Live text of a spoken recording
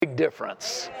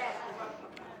difference.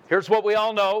 Here's what we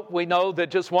all know. We know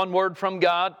that just one word from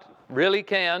God really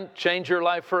can change your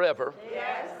life forever.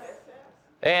 Yes.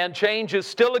 And change is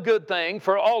still a good thing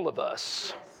for all of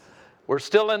us. We're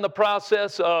still in the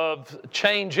process of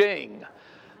changing.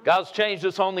 God's changed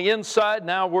us on the inside.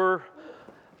 Now we're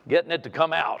getting it to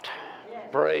come out.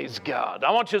 Praise God.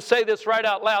 I want you to say this right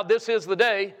out loud. This is the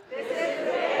day,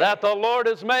 that the Lord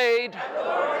has made.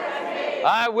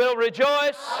 I will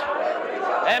rejoice,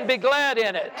 and be glad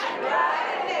in it.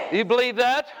 Do you believe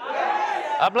that?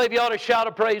 Yes. I believe you ought to shout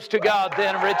a praise to God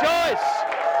then. Rejoice.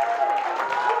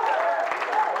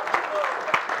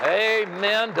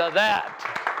 Amen to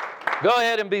that. Go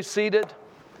ahead and be seated.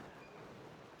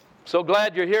 So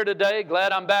glad you're here today.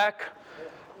 Glad I'm back.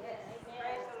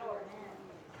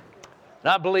 And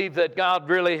I believe that God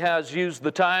really has used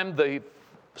the time, the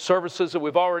services that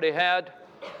we've already had.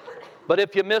 But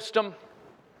if you missed them,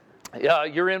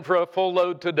 you're in for a full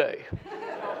load today.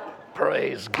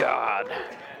 Praise God.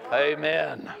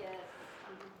 Amen.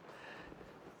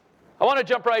 I want to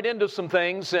jump right into some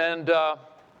things, and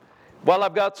while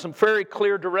I've got some very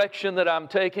clear direction that I'm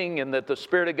taking and that the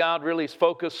Spirit of God really has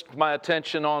focused my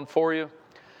attention on for you,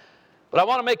 but I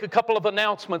want to make a couple of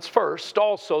announcements first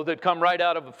also that come right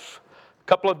out of a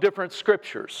couple of different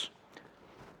scriptures.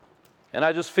 And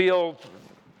I just feel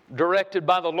directed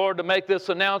by the Lord to make this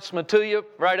announcement to you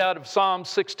right out of Psalm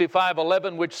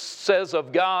 65:11, which says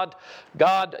of God,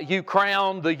 God, you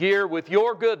crown the year with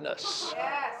your goodness.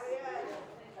 Yes.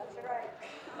 That's right.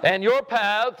 And your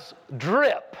paths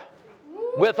drip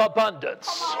with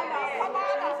abundance. Amen.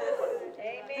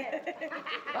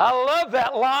 I love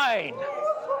that line.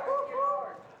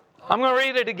 I'm going to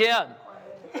read it again.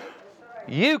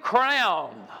 You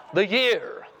crown the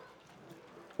year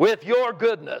with your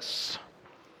goodness.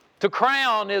 To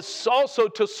crown is also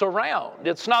to surround.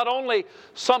 It's not only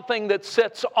something that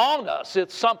sits on us,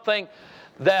 it's something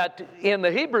that in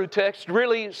the Hebrew text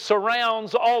really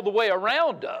surrounds all the way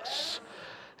around us.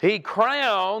 He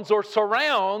crowns or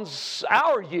surrounds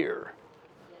our year.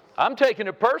 I'm taking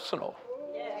it personal.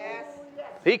 Yes.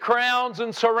 He crowns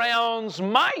and surrounds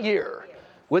my year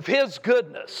with His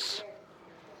goodness.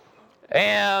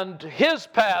 And His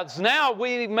paths, now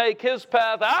we make His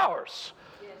path ours.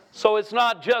 So it's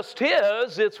not just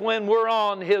His, it's when we're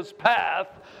on His path.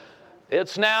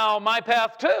 It's now my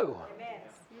path too.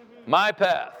 My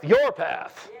path, your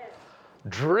path.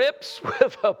 Drips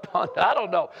with abundance. I don't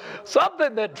know.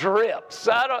 Something that drips.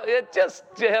 It just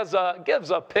gives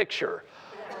a picture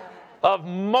of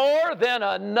more than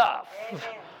enough.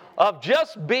 Of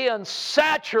just being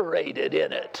saturated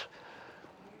in it.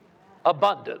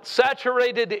 Abundance.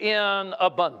 Saturated in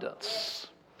abundance.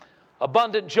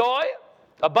 Abundant joy.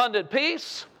 Abundant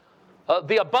peace,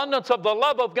 the abundance of the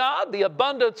love of God, the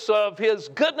abundance of His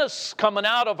goodness coming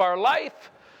out of our life.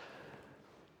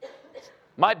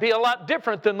 Might be a lot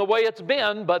different than the way it's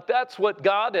been, but that's what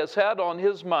God has had on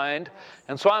His mind.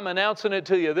 And so I'm announcing it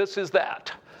to you. This is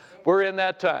that. We're in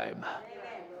that time.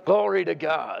 Glory to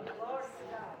God.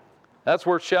 That's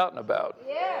worth shouting about.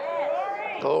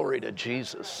 Glory to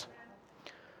Jesus.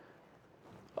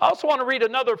 I also want to read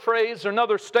another phrase or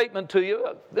another statement to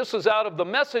you. This is out of the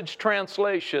Message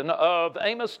translation of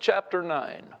Amos chapter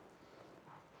 9.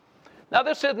 Now,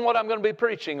 this isn't what I'm going to be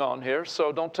preaching on here,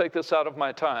 so don't take this out of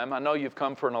my time. I know you've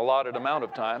come for an allotted amount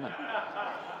of time, and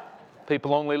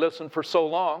people only listen for so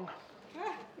long.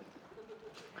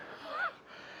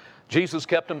 Jesus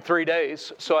kept them 3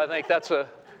 days, so I think that's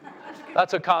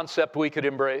a concept we could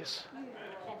embrace.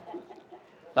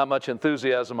 Not much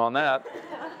enthusiasm on that.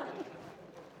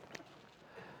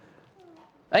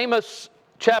 Amos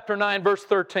chapter 9, verse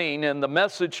 13 in the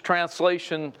Message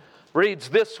translation reads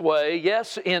this way,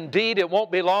 yes, indeed, it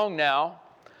won't be long now.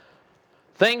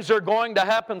 Things are going to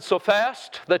happen so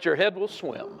fast that your head will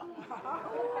swim.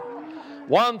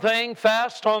 One thing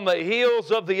fast on the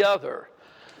heels of the other.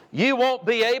 You won't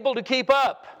be able to keep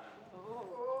up.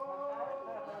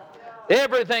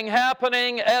 Everything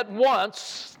happening at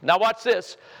once. Now watch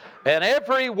this. And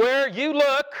everywhere you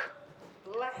look,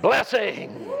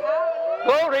 blessing.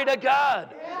 Glory to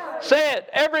God. Say it.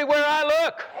 Everywhere I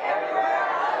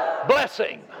look.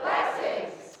 Blessing.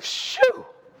 Shoo.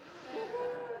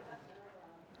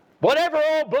 Whatever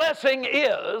old blessing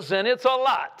is, and it's a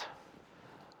lot.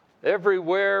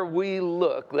 Everywhere we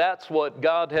look, that's what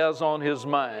God has on His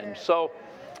mind. So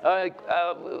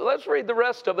let's read the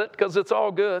rest of it because it's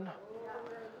all good.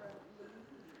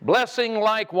 Blessing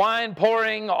like wine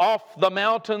pouring off the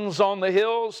mountains on the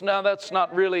hills. Now that's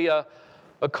not really a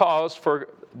cause for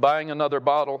buying another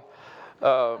bottle.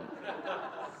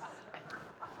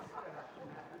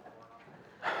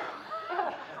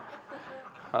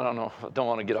 I don't know. I don't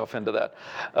want to get off into that.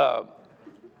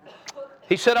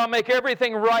 He said, I'll make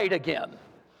everything right again.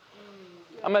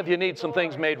 How many of you need some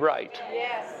things made right?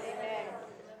 Yes.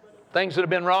 Things that have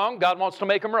been wrong, God wants to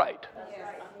make them right.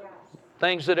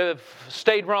 Things that have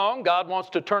stayed wrong, God wants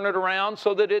to turn it around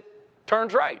so that it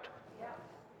turns right.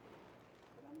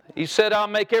 He said, I'll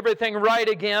make everything right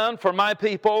again for my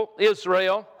people,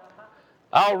 Israel.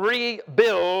 I'll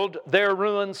rebuild their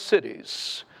ruined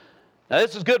cities. Now,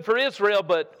 this is good for Israel,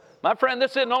 but my friend,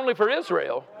 this isn't only for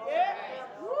Israel.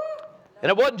 And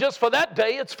it wasn't just for that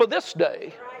day, it's for this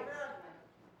day.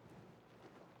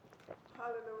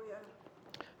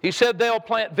 He said they'll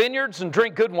plant vineyards and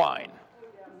drink good wine.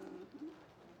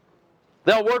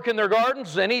 They'll work in their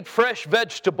gardens and eat fresh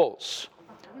vegetables.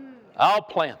 I'll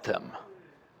plant them.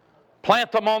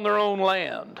 Plant them on their own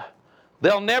land.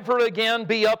 They'll never again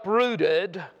be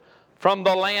uprooted from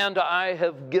the land I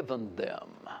have given them.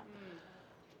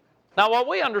 Now, while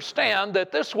we understand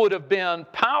that this would have been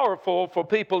powerful for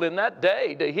people in that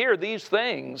day to hear these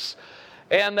things,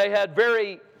 and they had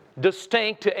very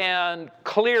distinct and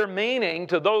clear meaning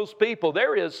to those people,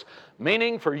 there is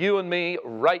meaning for you and me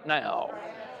right now.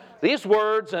 These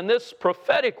words and this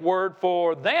prophetic word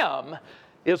for them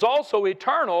is also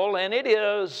eternal, and it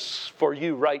is for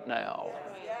you right now.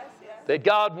 That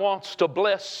God wants to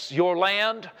bless your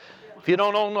land. If you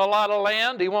don't own a lot of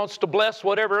land, He wants to bless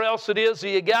whatever else it is that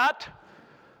you got.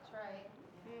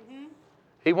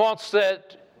 He wants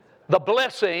that the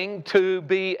blessing to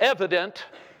be evident,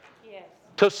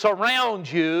 to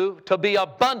surround you, to be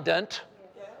abundant,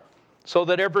 so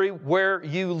that everywhere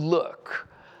you look,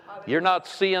 you're not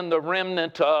seeing the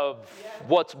remnant of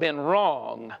what's been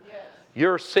wrong.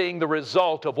 You're seeing the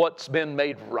result of what's been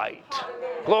made right.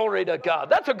 Glory to God.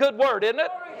 That's a good word, isn't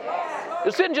it?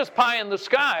 This isn't just pie in the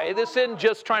sky. This isn't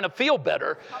just trying to feel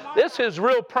better. This is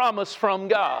real promise from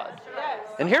God.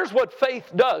 And here's what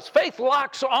faith does. Faith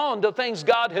locks on to things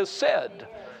God has said.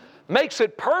 Makes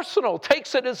it personal.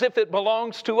 Takes it as if it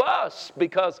belongs to us.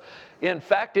 Because, in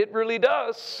fact, it really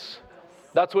does.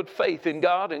 That's what faith in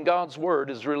God and God's Word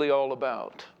is really all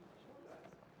about.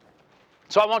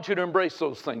 So I want you to embrace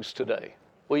those things today.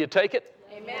 Will you take it?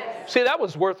 Amen. See, that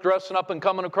was worth dressing up and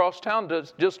coming across town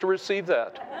just to receive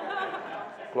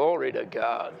that. Glory to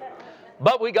God.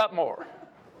 But we got more.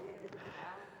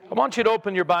 I want you to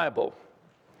open your Bible.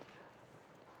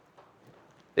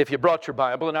 If you brought your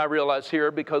Bible, and I realize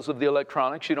here because of the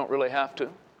electronics you don't really have to.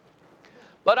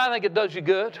 But I think it does you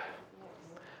good.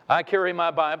 I carry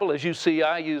my Bible. As you see,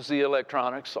 I use the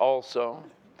electronics also,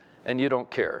 and you don't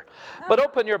care. But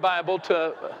open your Bible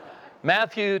to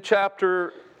Matthew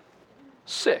chapter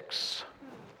 6.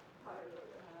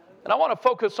 And I want to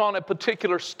focus on a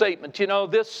particular statement. You know,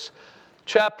 this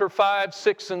chapter 5,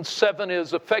 6, and 7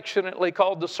 is affectionately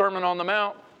called the Sermon on the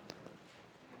Mount.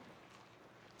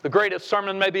 The greatest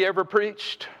sermon maybe ever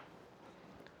preached.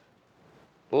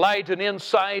 Light and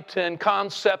insight and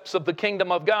concepts of the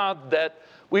kingdom of God that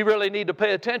we really need to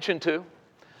pay attention to.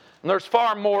 And there's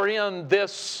far more in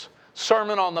this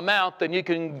Sermon on the Mount than you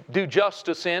can do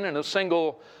justice in a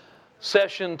single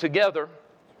session together.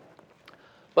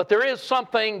 But there is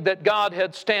something that God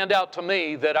had stand out to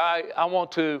me that I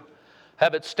want to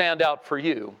have it stand out for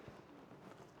you.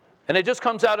 And it just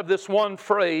comes out of this one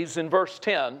phrase in verse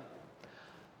 10.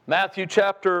 Matthew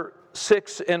chapter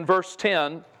 6 and verse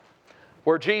 10,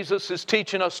 where Jesus is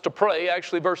teaching us to pray.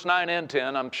 Actually, verse 9 and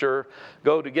 10, I'm sure,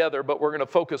 go together, but we're going to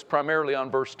focus primarily on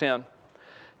verse 10.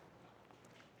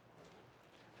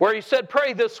 Where he said,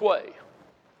 pray this way.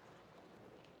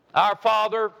 Our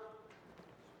Father,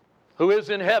 who is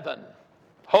in heaven,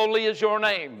 holy is your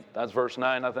name. That's verse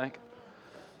 9, I think.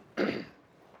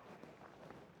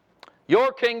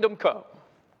 Your kingdom come.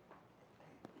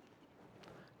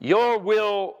 Your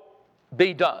will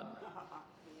be done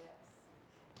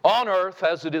on earth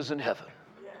as it is in heaven.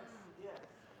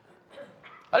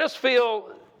 I just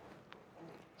feel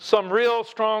some real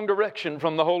strong direction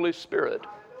from the Holy Spirit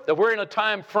that we're in a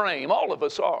time frame, all of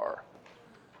us are,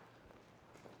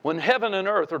 when heaven and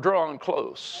earth are drawing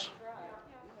close.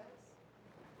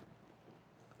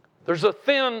 There's a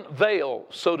thin veil,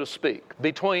 so to speak,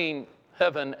 between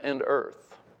heaven and earth.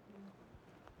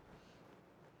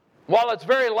 While it's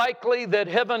very likely that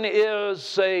heaven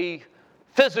is a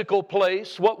physical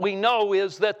place, what we know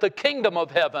is that the kingdom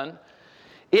of heaven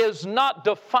is not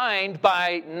defined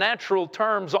by natural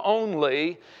terms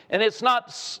only, and it's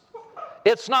not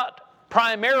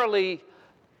primarily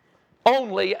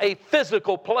only a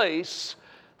physical place.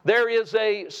 There is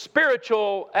a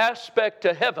spiritual aspect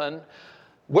to heaven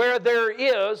where there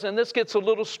is, and this gets a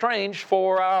little strange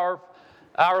for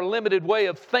our limited way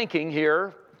of thinking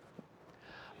here,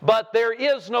 But there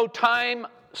is no time,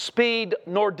 speed,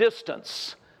 nor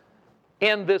distance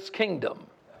in this kingdom.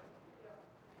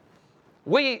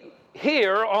 We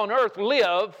here on earth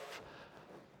live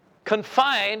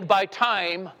confined by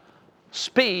time,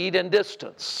 speed, and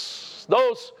distance.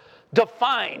 Those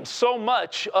define so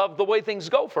much of the way things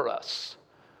go for us.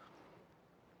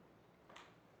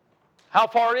 How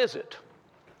far is it?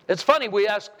 It's funny, we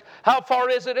ask, how far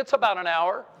is it? It's about an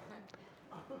hour.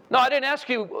 No, I didn't ask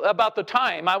you about the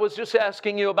time. I was just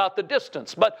asking you about the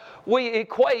distance. But we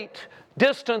equate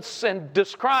distance and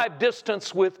describe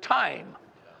distance with time,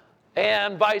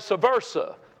 and vice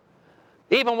versa.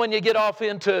 Even when you get off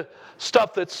into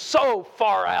stuff that's so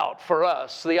far out for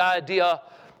us, the idea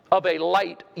of a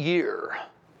light year.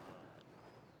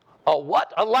 A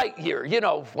what? A light year. You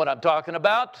know what I'm talking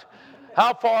about.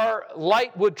 How far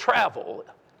light would travel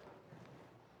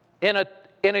in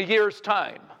a year's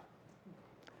time.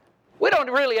 We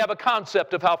don't really have a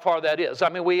concept of how far that is. I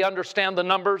mean, we understand the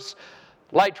numbers.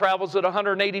 Light travels at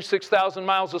 186,000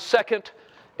 miles a second.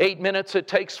 8 minutes it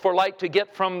takes for light to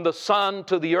get from the sun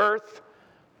to the earth.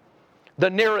 The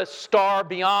nearest star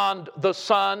beyond the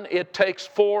sun, it takes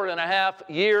 4.5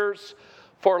 years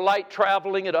for light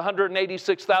traveling at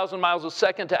 186,000 miles a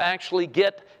second to actually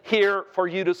get here for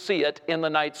you to see it in the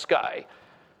night sky.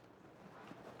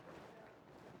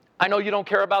 I know you don't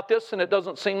care about this, and it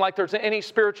doesn't seem like there's any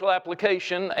spiritual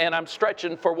application, and I'm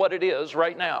stretching for what it is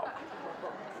right now.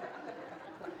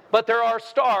 But there are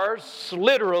stars,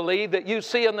 literally, that you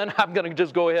see, and then I'm going to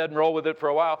just go ahead and roll with it for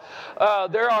a while.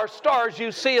 There are stars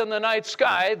you see in the night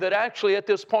sky that actually at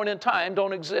this point in time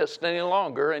don't exist any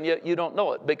longer, and yet you don't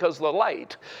know it because the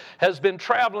light has been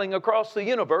traveling across the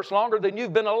universe longer than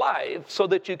you've been alive so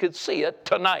that you could see it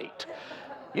tonight.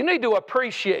 You need to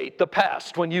appreciate the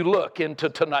past when you look into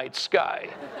tonight's sky.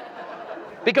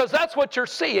 Because that's what you're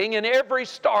seeing in every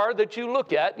star that you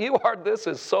look at. This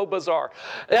is so bizarre.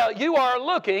 You are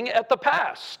looking at the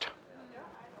past.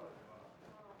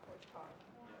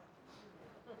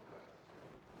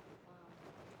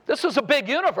 This is a big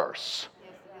universe.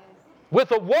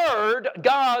 With a word,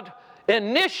 God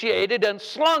initiated and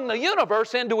slung the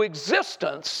universe into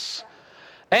existence.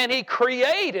 And He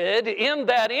created in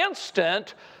that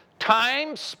instant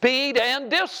time, speed, and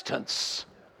distance.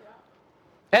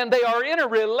 And they are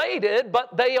interrelated,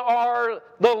 but they are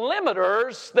the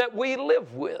limiters that we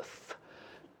live with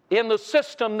in the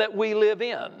system that we live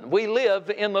in. We live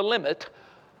in the limit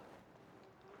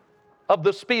of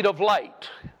the speed of light.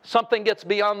 Something gets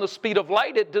beyond the speed of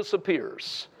light, it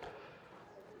disappears.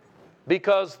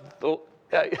 Because, all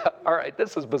right,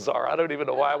 this is bizarre. I don't even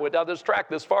know why I went down this track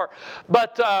this far.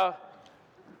 But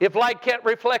if light can't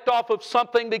reflect off of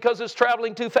something because it's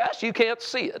traveling too fast, you can't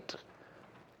see it.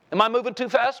 Am I moving too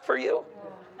fast for you?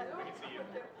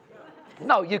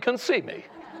 No, you can see me.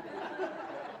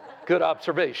 Good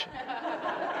observation.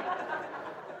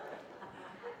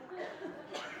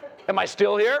 Am I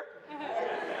still here?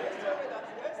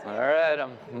 All right,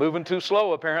 I'm moving too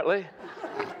slow apparently.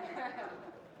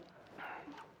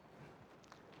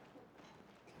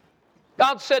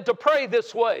 God said to pray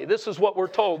this way. This is what we're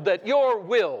told, that your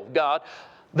will, God,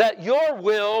 that your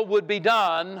will would be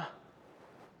done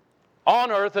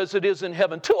on earth as it is in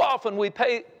heaven. Too often we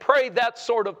pray that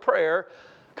sort of prayer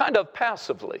kind of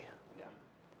passively.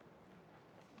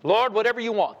 Lord, whatever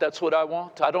you want, that's what I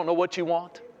want. I don't know what you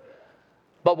want,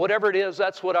 but whatever it is,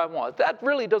 that's what I want. That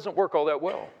really doesn't work all that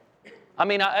well. I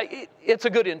mean, it's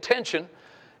a good intention,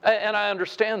 and I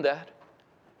understand that.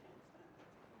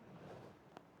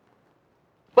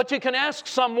 But you can ask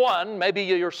someone, maybe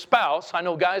your spouse, I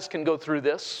know guys can go through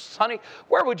this, honey,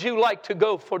 where would you like to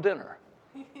go for dinner?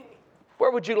 Where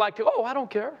would you like to go? Oh, I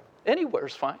don't care.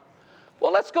 Anywhere's fine.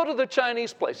 Well, let's go to the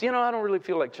Chinese place. You know, I don't really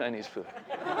feel like Chinese food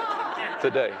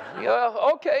today. Yeah,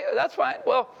 okay, that's fine.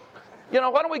 Well, you know,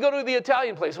 why don't we go to the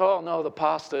Italian place? Oh, no, the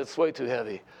pasta, it's way too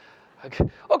heavy.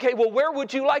 Okay, well, where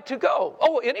would you like to go?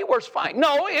 Oh, anywhere's fine.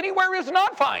 No, anywhere is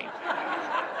not fine.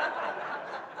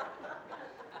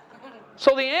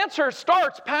 So the answer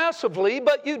starts passively,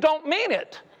 but you don't mean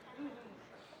it.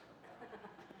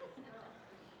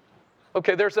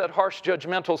 Okay, there's that harsh,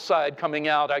 judgmental side coming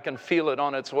out. I can feel it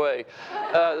on its way.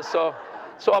 So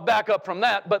I'll back up from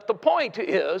that. But the point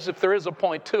is, if there is a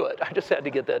point to it, I just had to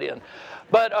get that in.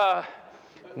 But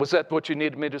was that what you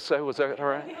needed me to say? Was that all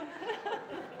right?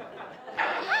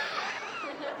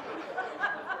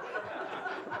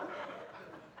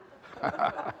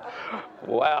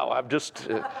 Wow, I'm just...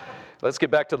 let's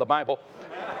get back to the Bible.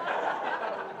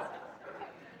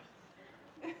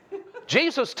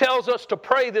 Jesus tells us to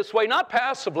pray this way, not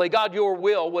passively, God, your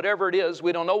will, whatever it is.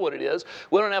 We don't know what it is.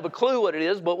 We don't have a clue what it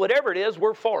is, but whatever it is,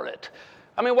 we're for it.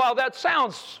 I mean, while that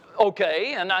sounds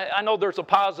okay, and I know there's a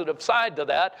positive side to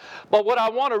that, but what I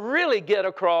want to really get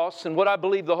across, and what I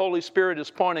believe the Holy Spirit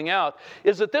is pointing out,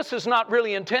 is that this is not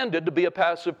really intended to be a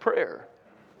passive prayer.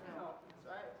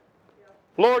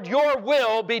 Lord, your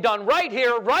will be done right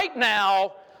here, right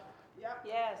now,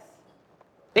 Yes.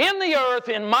 in the earth,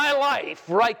 in my life,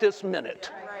 right this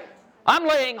minute. I'm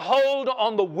laying hold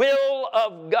on the will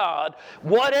of God.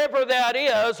 Whatever that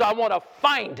is, I want to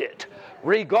find it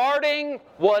regarding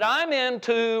what I'm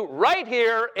into right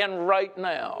here and right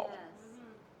now.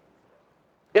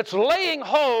 It's laying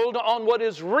hold on what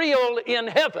is real in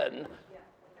heaven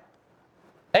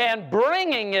and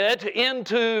bringing it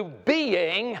into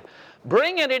being,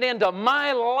 bringing it into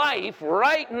my life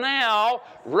right now,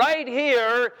 right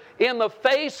here, in the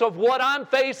face of what I'm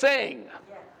facing.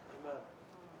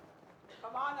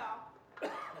 Come on now.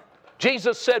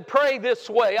 Jesus said, pray this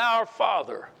way, our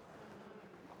Father.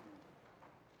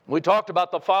 We talked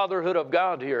about the fatherhood of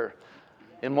God here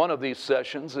in one of these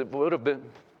sessions. It would have been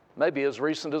maybe as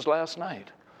recent as last night.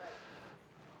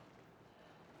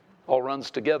 All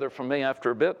runs together for me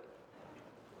after a bit.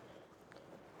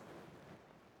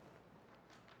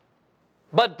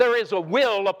 But there is a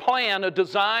will, a plan, a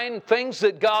design, things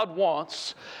that God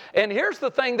wants. And here's the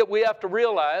thing that we have to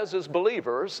realize as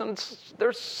believers, and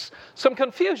there's some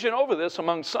confusion over this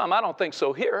among some. I don't think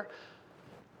so here.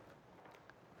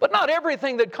 But not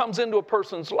everything that comes into a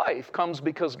person's life comes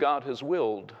because God has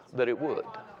willed that it would.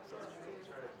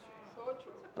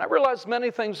 And I realize many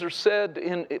things are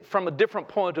said from a different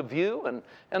point of view,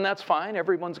 and that's fine.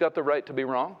 Everyone's got the right to be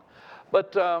wrong.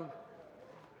 But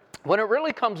when it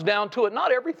really comes down to it,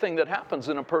 not everything that happens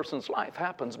in a person's life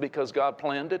happens because God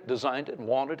planned it, designed it, and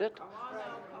wanted it. Come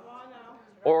on now.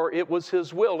 Or it was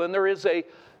His will. And there is a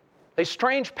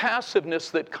strange passiveness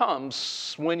that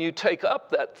comes when you take up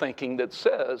that thinking that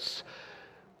says,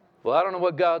 well, I don't know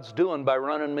what God's doing by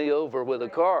running me over with a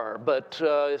car, but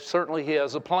certainly He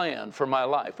has a plan for my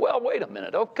life. Well, wait a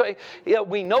minute. Okay, yeah,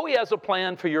 we know He has a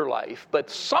plan for your life, but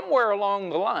somewhere along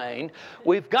the line,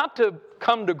 we've got to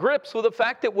come to grips with the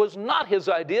fact it was not His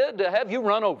idea to have you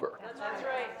run over. That's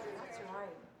right.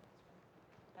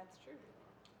 That's true.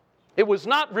 It was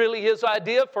not really His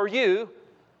idea for you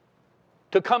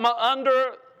to come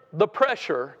under the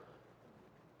pressure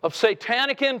of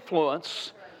satanic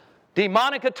influence,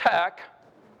 demonic attack,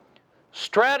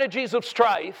 strategies of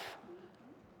strife,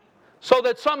 so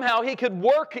that somehow He could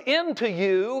work into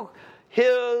you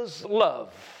His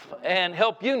love and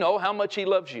help you know how much He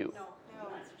loves you. No,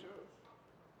 that's true.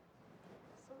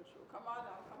 So true. Come on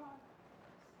now.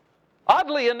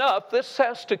 Oddly enough, this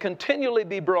has to continually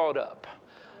be brought up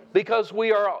because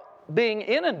we are being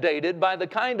inundated by the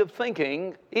kind of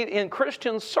thinking in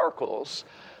Christian circles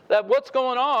that what's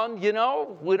going on,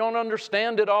 we don't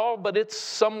understand it all, but it's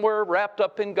somewhere wrapped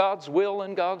up in God's will,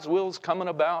 and God's will's coming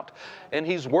about, and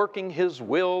He's working His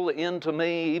will into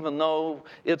me, even though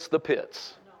it's the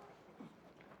pits.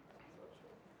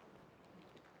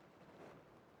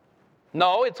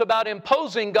 No, it's about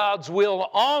imposing God's will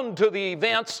onto the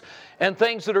events and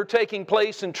things that are taking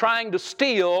place and trying to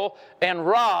steal and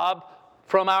rob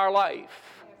from our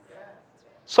life.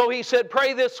 So He said,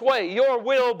 pray this way, your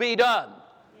will be done.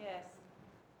 Yes.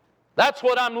 That's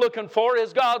what I'm looking for,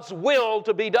 is God's will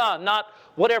to be done, not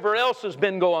whatever else has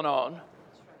been going on.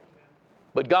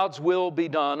 But God's will be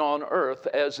done on earth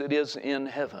as it is in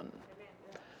heaven.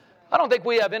 I don't think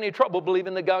we have any trouble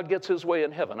believing that God gets His way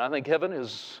in heaven. I think heaven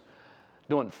is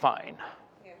doing fine.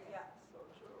 Yeah. So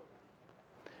true.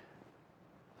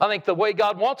 I think the way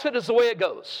God wants it is the way it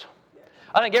goes.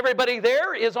 I think everybody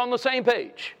there is on the same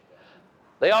page.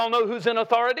 They all know who's in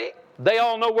authority. They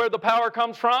all know where the power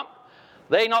comes from.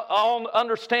 They all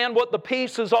understand what the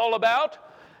peace is all about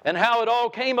and how it all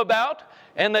came about,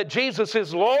 and that Jesus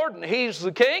is Lord and He's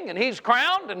the King and He's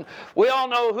crowned, and we all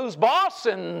know who's boss,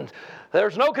 and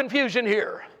there's no confusion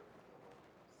here.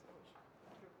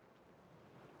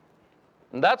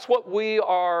 And that's what we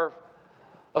are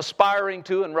aspiring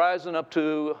to and rising up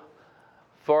to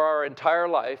for our entire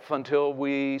life until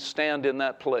we stand in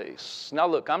that place. Now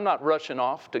look, I'm not rushing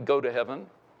off to go to heaven.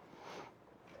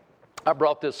 I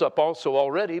brought this up also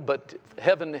already, but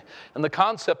heaven and the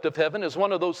concept of heaven is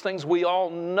one of those things we all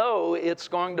know it's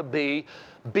going to be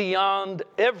beyond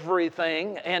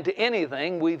everything and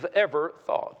anything we've ever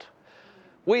thought.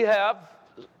 We have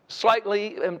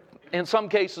slightly, in some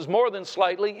cases more than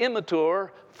slightly,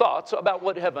 immature thoughts about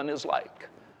what heaven is like.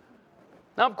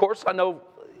 Now, of course, I know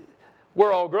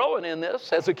we're all growing in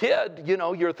this. As a kid,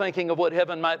 you're thinking of what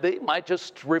heaven might be. It might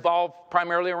just revolve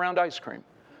primarily around ice cream.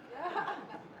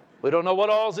 We don't know what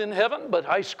all's in heaven, but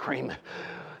ice cream.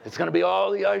 It's going to be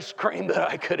all the ice cream that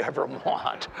I could ever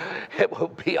want. It will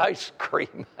be ice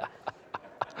cream.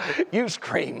 You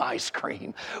scream ice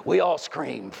cream. We all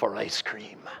scream for ice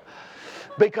cream.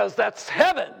 Because that's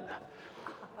heaven.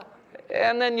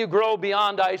 And then you grow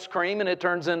beyond ice cream and it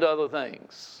turns into other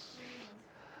things.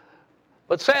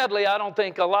 But sadly, I don't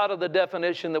think a lot of the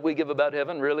definition that we give about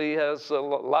heaven really has a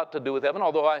lot to do with heaven,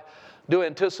 although I do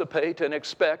anticipate and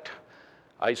expect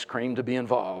ice cream to be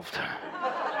involved.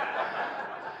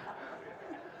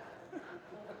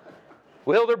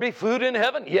 Will there be food in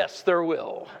heaven? Yes, there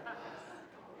will.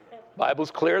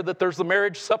 Bible's clear that there's the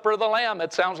marriage supper of the Lamb.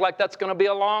 It sounds like that's going to be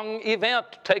a long event,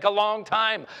 take a long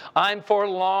time. I'm for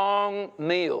long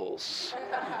meals.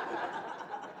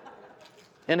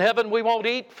 In heaven, we won't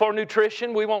eat for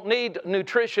nutrition. We won't need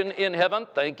nutrition in heaven.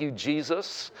 Thank you,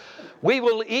 Jesus. We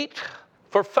will eat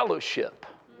for fellowship.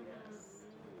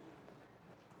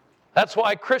 That's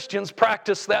why Christians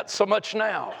practice that so much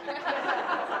now.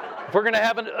 If we're going to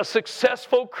have a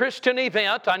successful Christian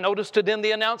event, I noticed it in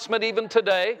the announcement even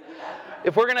today,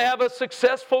 if we're going to have a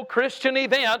successful Christian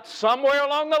event, somewhere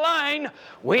along the line,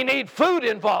 we need food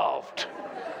involved.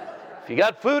 If you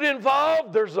got food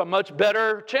involved, there's a much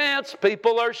better chance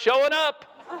people are showing up.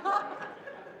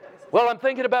 Well, I'm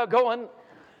thinking about going.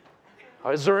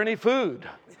 Is there any food?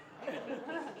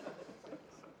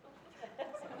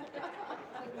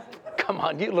 Come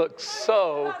on, you look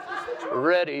so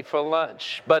ready for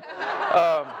lunch. But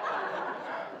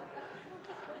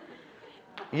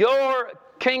your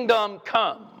kingdom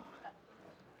come.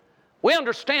 We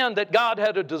understand that God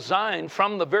had a design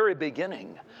from the very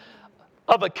beginning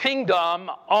of a kingdom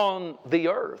on the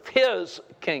earth, His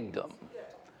kingdom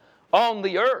on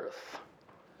the earth.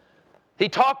 He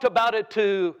talked about it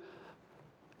to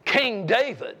King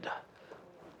David,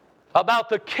 about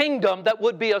the kingdom that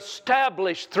would be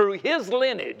established through his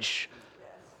lineage.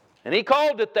 And he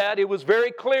called it that. It was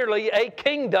very clearly a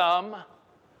kingdom.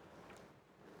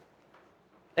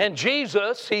 And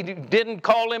Jesus, he didn't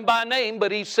call him by name,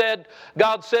 but he said,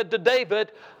 God said to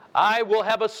David, I will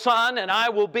have a son and I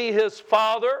will be his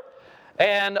father,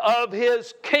 and of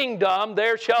his kingdom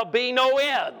there shall be no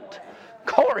end.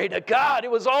 Glory to God.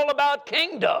 It was all about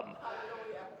kingdom.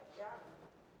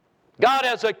 God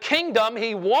has a kingdom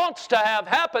He wants to have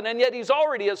happen, and yet He's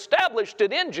already established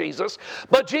it in Jesus.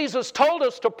 But Jesus told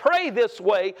us to pray this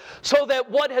way so that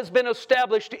what has been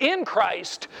established in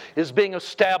Christ is being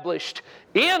established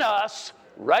in us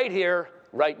right here,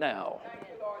 right now.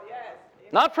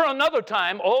 Not for another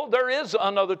time. Oh, there is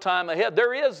another time ahead.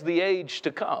 There is the age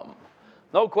to come.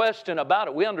 No question about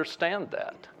it. We understand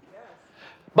that.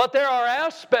 But there are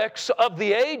aspects of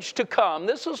the age to come.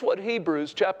 This is what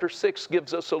Hebrews chapter 6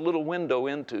 gives us a little window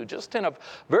into, just in a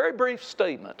very brief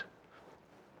statement.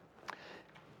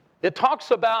 It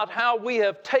talks about how we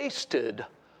have tasted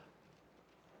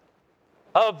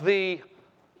of the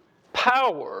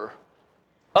power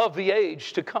of the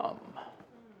age to come.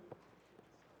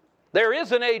 There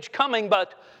is an age coming,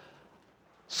 but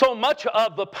so much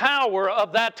of the power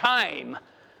of that time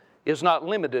is not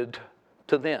limited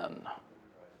to then.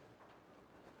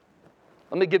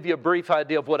 Let me give you a brief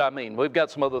idea of what I mean. We've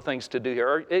got some other things to do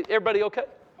here. Everybody okay?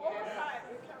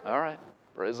 All right.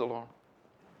 Praise the Lord.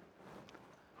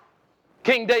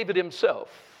 King David himself.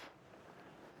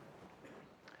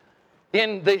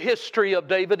 In the history of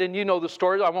David, and you know the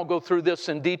story, I won't go through this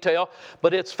in detail,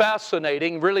 but it's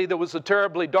fascinating. Really, there was a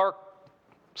terribly dark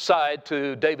side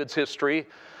to David's history.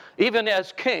 Even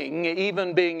as king,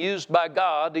 even being used by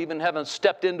God, even having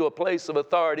stepped into a place of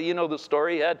authority. You know the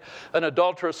story. He had an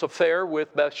adulterous affair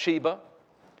with Bathsheba.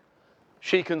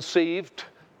 She conceived.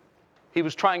 He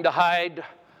was trying to hide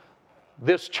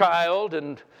this child,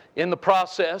 and in the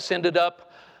process ended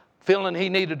up feeling he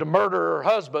needed to murder her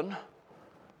husband.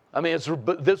 I mean,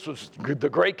 this was the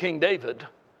great King David.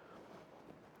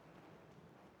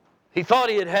 He thought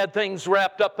he had things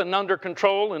wrapped up and under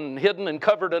control and hidden and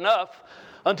covered enough,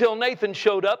 until Nathan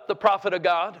showed up, the prophet of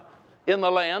God, in the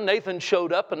land. Nathan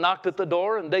showed up and knocked at the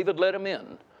door, and David let him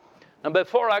in. Now,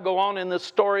 before I go on in this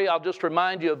story, I'll just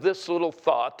remind you of this little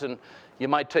thought, and you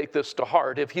might take this to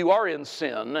heart. If you are in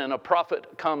sin and a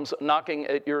prophet comes knocking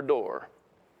at your door,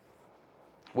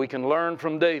 we can learn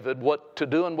from David what to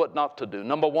do and what not to do.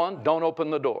 Number one, don't open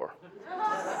the door.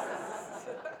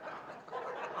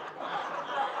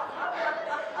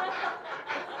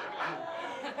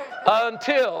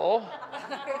 Until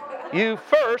you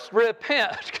first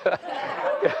repent.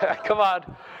 Come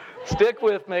on, stick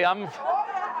with me.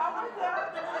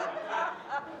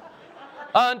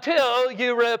 Until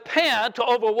you repent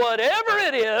over whatever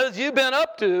it is you've been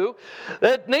up to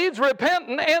that needs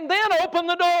repenting, and then open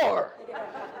the door.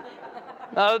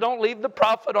 No, don't leave the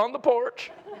prophet on the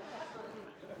porch.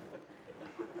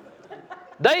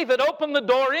 David opened the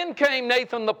door. In came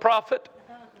Nathan the prophet.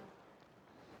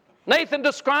 Nathan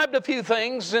described a few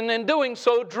things, and in doing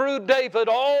so drew David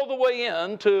all the way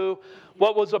into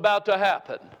what was about to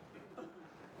happen.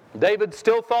 David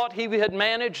still thought he had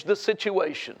managed the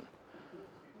situation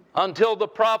until the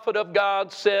prophet of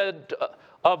God said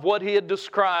of what he had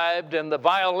described and the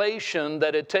violation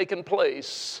that had taken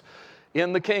place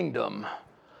in the kingdom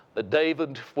that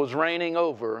David was reigning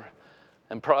over.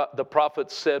 And the prophet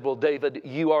said, well, David,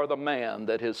 you are the man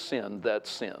that has sinned that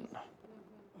sin.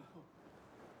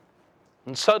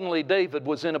 And suddenly David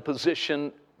was in a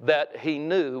position that he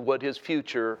knew what his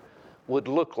future would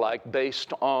look like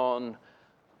based on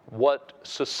what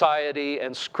society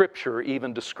and Scripture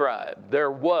even described.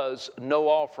 There was no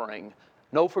offering,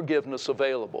 no forgiveness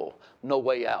available, no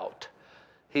way out.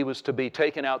 He was to be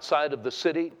taken outside of the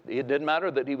city. It didn't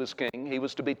matter that he was king. He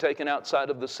was to be taken outside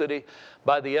of the city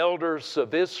by the elders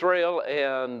of Israel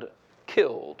and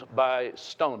killed by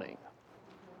stoning.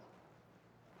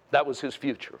 That was his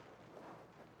future.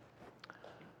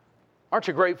 Aren't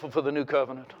you grateful for the new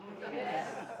covenant? Yes.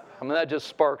 I mean, that just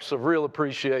sparks a real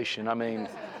appreciation. I mean,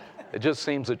 it just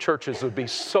seems that churches would be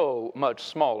so much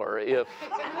smaller if...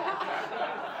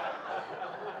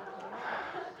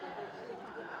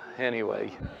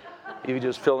 Anyway, you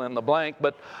just fill in the blank.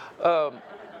 But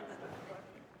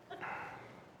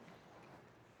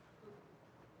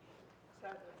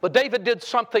David did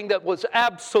something that was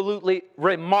absolutely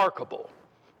remarkable.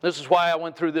 This is why I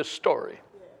went through this story.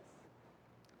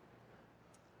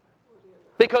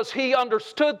 Because he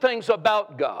understood things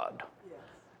about God.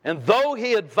 And though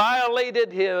he had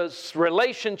violated his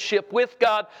relationship with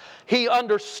God, he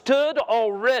understood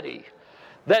already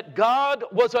that God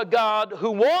was a God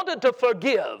who wanted to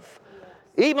forgive,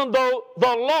 even though the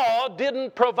law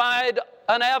didn't provide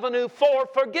an avenue for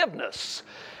forgiveness.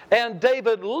 And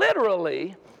David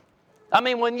literally, I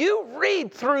mean, when you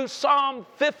read through Psalm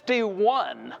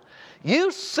 51,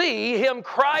 you see him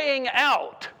crying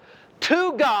out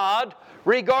to God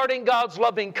regarding God's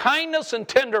loving kindness and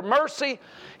tender mercy.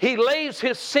 He lays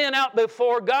his sin out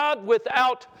before God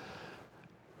without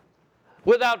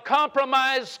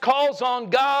compromise, calls on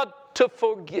God to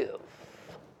forgive.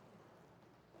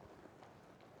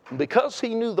 Because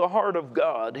he knew the heart of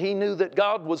God, he knew that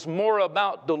God was more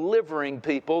about delivering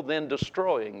people than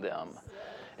destroying them.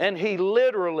 And he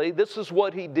literally, this is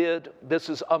what he did, this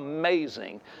is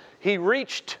amazing. He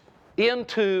reached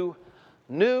into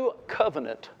new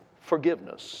covenant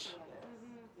forgiveness.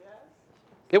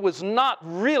 It was not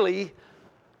really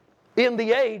in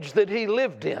the age that he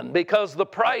lived in, because the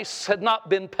price had not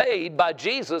been paid by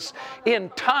Jesus in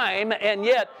time, and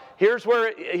yet here's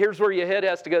where your head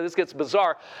has to go. This gets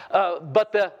bizarre.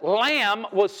 But the Lamb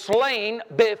was slain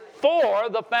before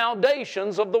the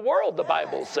foundations of the world, the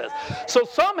Bible says. So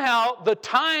somehow the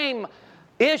time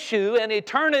issue and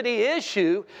eternity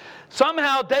issue,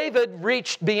 somehow David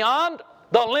reached beyond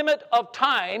the limit of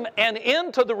time and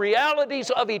into the realities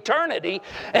of eternity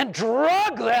and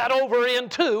drug that over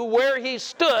into where he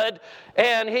stood,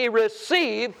 and he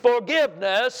received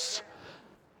forgiveness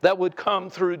that would come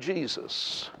through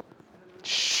Jesus.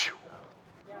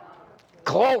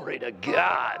 Glory to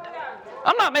God.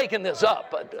 I'm not making this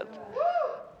up.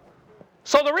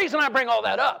 So the reason I bring all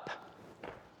that up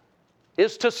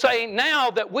is to say now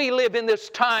that we live in this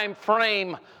time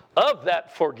frame of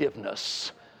that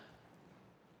forgiveness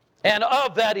and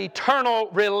of that eternal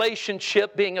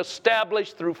relationship being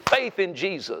established through faith in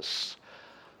Jesus,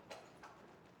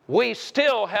 we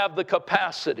still have the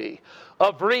capacity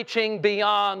of reaching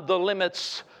beyond the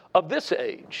limits of this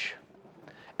age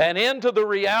and into the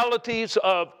realities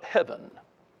of heaven,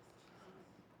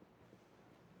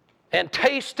 and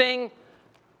tasting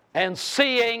and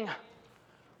seeing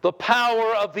the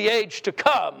power of the age to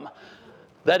come,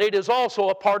 that it is also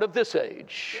a part of this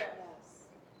age.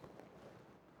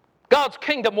 God's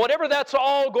kingdom, whatever that's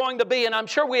all going to be, and I'm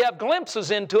sure we have glimpses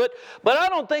into it, but I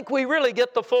don't think we really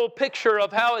get the full picture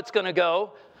of how it's going to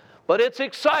go. But it's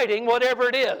exciting, whatever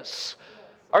it is.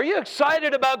 Are you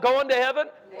excited about going to heaven?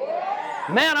 Yeah.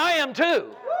 Man, I am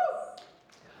too.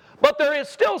 But there is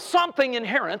still something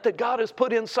inherent that God has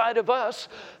put inside of us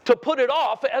to put it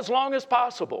off as long as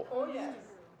possible. Oh, yes.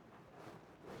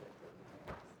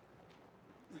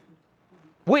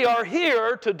 We are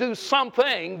here to do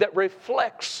something that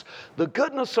reflects the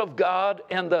goodness of God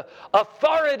and the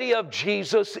authority of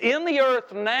Jesus in the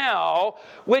earth now,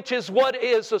 which is what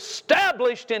is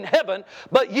established in heaven,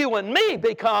 but you and me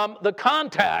become the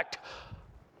contact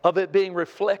of it being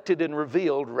reflected and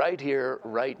revealed right here,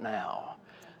 right now.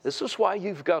 This is why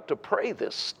you've got to pray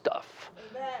this stuff.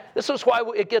 Amen. This is why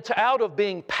it gets out of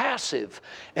being passive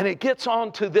and it gets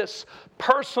onto this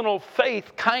personal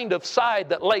faith kind of side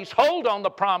that lays hold on the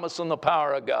promise and the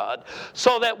power of God,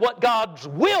 so that what God's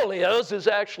will is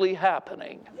actually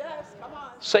happening. Yes, come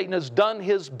on. Satan has done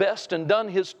his best and done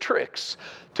his tricks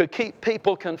to keep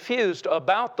people confused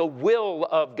about the will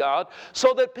of God,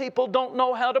 so that people don't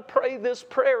know how to pray this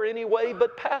prayer anyway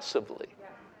but passively.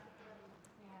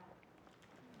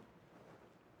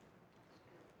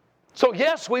 So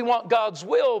yes, we want God's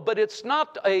will, but it's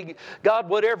not a God,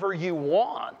 whatever you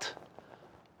want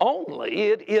only.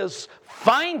 It is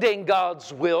finding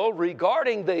God's will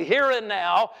regarding the here and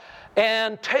now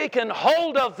and taking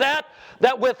hold of that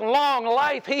with long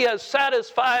life He has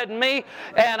satisfied me,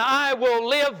 and I will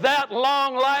live that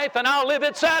long life and I'll live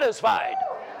it satisfied.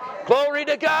 Glory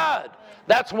to God.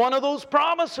 That's one of those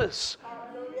promises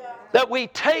that we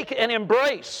take and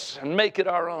embrace and make it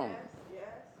our own.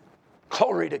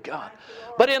 Glory to God.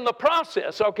 But in the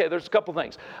process, okay, there's a couple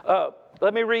things.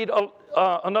 Let me read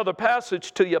another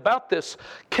passage to you about this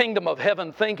kingdom of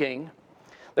heaven thinking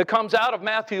that comes out of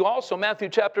Matthew also, Matthew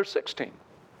chapter 16.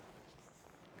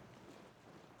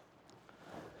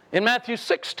 In Matthew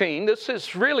 16, this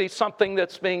is really something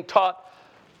that's being taught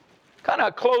kind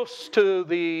of close to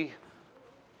the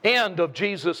end of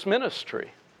Jesus' ministry.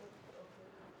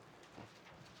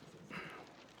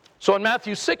 So in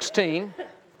Matthew 16,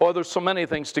 boy, there's so many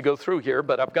things to go through here,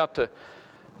 but I've got to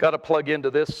plug into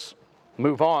this,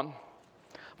 move on.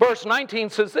 Verse 19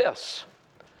 says this.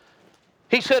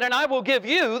 He said, and I will give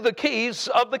you the keys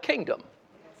of the kingdom.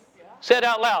 Say it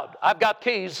out loud. I've got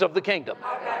keys of the kingdom.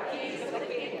 I've got keys of the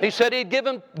kingdom. He said he'd give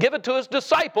it to his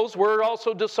disciples. We're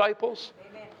also disciples.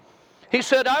 Amen. He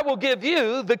said, I will give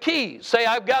you the keys. Say,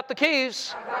 I've got the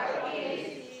keys. I've got the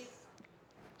keys.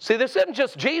 See, this isn't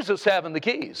just Jesus having the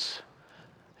keys.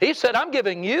 He said, I'm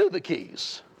giving you the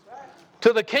keys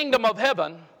to the kingdom of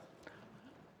heaven.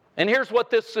 And here's what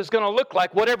this is going to look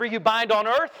like. Whatever you bind on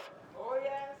earth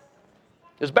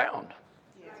is bound.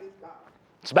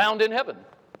 It's bound in heaven.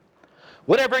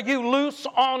 Whatever you loose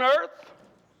on earth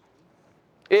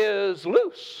is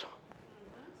loose.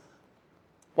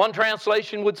 One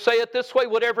translation would say it this way: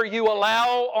 whatever you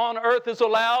allow on earth is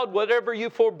allowed, whatever you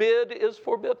forbid is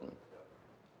forbidden.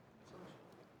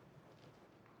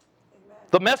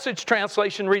 The Message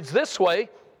translation reads this way: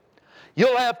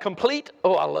 you'll have complete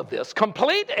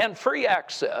and free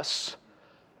access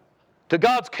to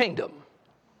God's kingdom.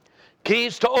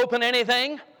 Keys to open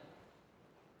anything,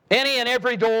 any and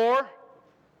every door.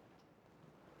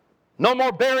 No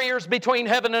more barriers between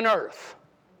heaven and earth.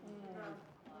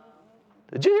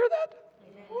 Did you hear that?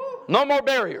 No more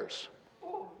barriers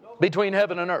between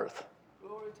heaven and earth.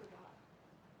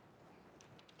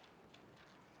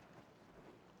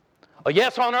 A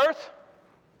yes on earth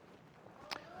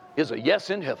is a yes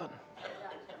in heaven.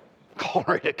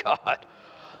 Glory to God.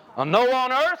 A no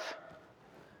on earth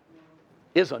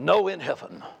is a no in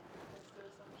heaven.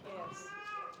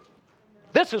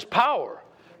 This is power.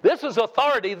 This is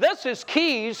authority. This is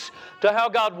keys to how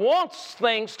God wants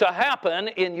things to happen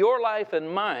in your life and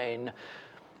mine.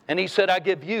 And He said, I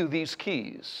give you these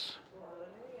keys.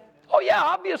 Oh yeah,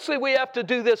 obviously we have to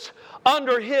do this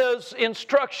under His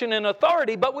instruction and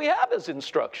authority, but we have His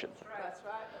instruction.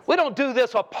 We don't do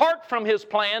this apart from His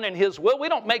plan and His will. We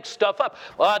don't make stuff up.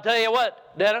 Well, I'll tell you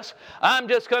what, Dennis, I'm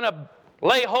just going to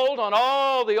lay hold on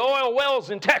all the oil wells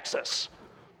in Texas.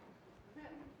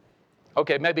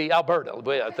 Okay, maybe Alberta.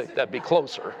 I think that'd be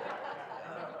closer.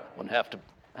 Wouldn't have to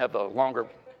have a longer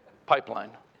pipeline.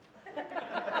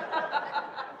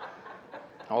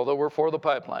 Although we're for the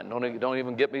pipeline. Don't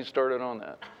even get me started on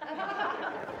that.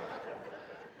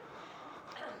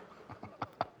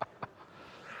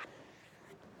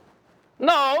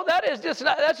 No, that's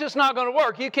just not going to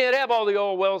work. You can't have all the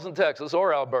oil wells in Texas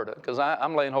or Alberta, because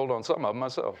I'm laying hold on some of them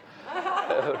myself.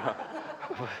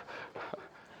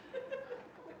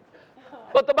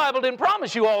 But the Bible didn't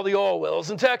promise you all the oil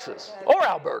wells in Texas or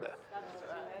Alberta.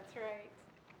 That's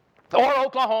right. Or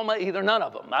Oklahoma, either, none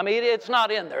of them. I mean, it's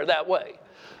not in there that way.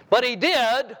 But He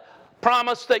did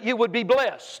promise that you would be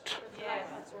blessed. Yes.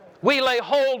 We lay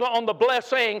hold on the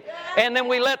blessing, and then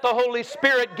we let the Holy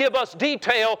Spirit give us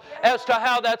detail as to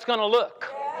how that's going to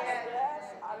look.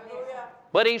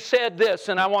 But He said this,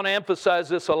 and I want to emphasize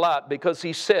this a lot, because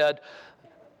He said,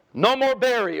 no more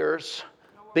barriers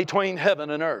between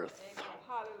heaven and earth.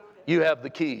 You have the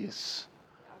keys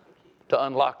to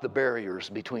unlock the barriers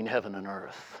between heaven and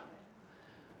earth.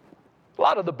 A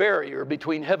lot of the barrier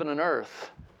between heaven and earth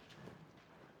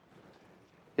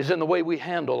is in the way we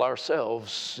handle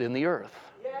ourselves in the earth.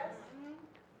 Yes.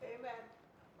 Amen.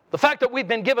 The fact that we've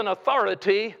been given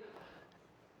authority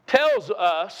tells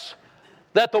us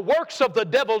that the works of the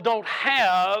devil don't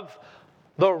have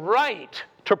the right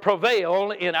to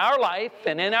prevail in our life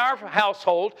and in our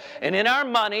household and in our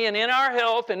money and in our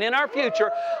health and in our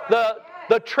future.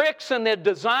 The tricks and the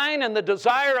design and the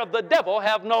desire of the devil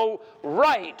have no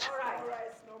right.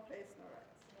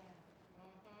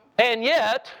 And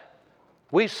yet,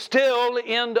 we still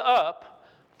end up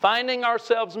finding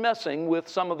ourselves messing with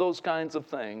some of those kinds of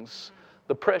things,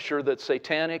 the pressure that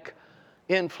satanic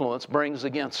influence brings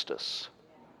against us.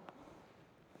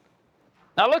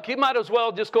 Now look, you might as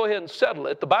well just go ahead and settle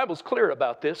it. The Bible's clear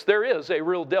about this. There is a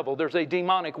real devil. There's a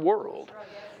demonic world.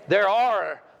 There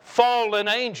are fallen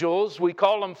angels. We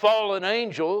call them fallen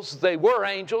angels. They were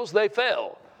angels. They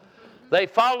fell. They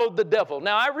followed the devil.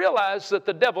 Now I realize that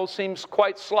the devil seems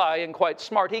quite sly and quite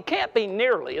smart. He can't be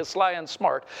nearly as sly and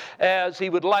smart as he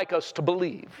would like us to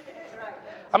believe.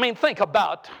 I mean, think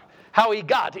about how he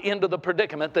got into the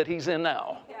predicament that he's in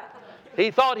now.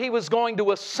 He thought he was going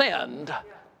to ascend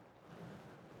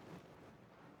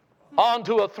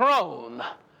onto a throne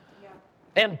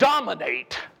and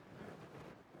dominate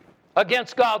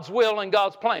against God's will and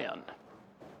God's plan.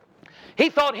 He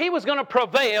thought he was going to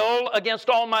prevail against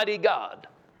Almighty God.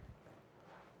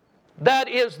 That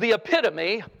is the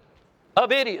epitome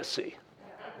of idiocy,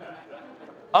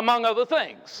 among other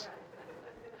things.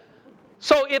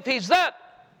 So if he's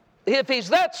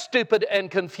that stupid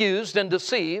and confused and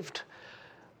deceived,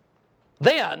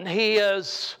 then he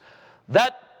is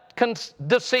that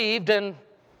deceived and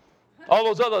all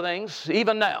those other things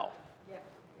even now.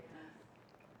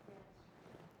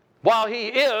 While he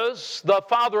is the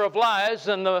father of lies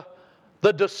and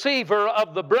the deceiver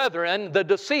of the brethren, the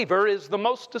deceiver is the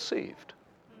most deceived.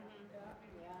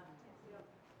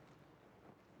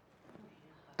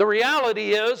 The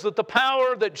reality is that the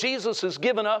power that Jesus has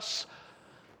given us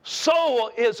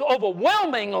so is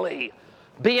overwhelmingly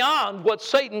beyond what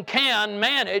Satan can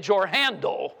manage or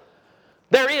handle.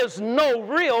 There is no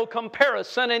real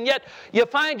comparison, and yet you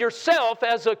find yourself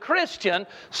as a Christian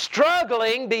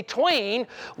struggling between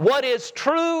what is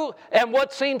true and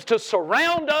what seems to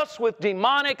surround us with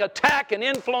demonic attack and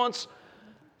influence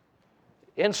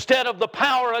instead of the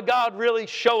power of God really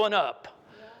showing up.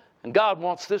 And God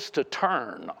wants this to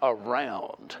turn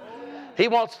around. He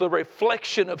wants the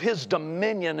reflection of His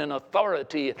dominion and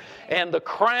authority and the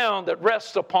crown that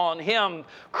rests upon Him,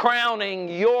 crowning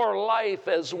your life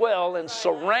as well and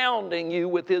surrounding you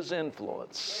with His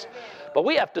influence. But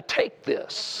we have to take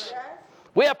this.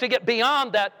 We have to get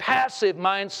beyond that passive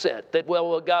mindset that, well,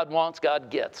 what God wants, God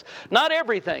gets. Not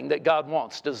everything that God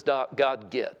wants does God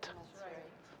get.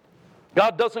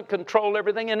 God doesn't control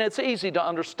everything, and it's easy to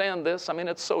understand this. I mean,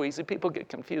 it's so easy. People get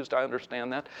confused. I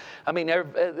understand that. I mean,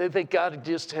 they think God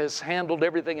just has handled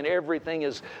everything, and everything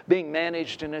is being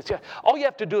managed. And all you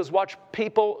have to do is watch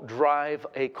people drive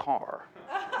a car.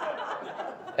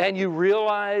 And you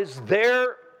realize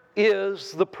there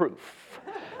is the proof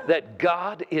that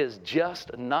God is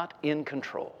just not in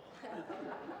control.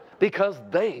 Because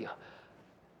they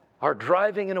are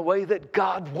driving in a way that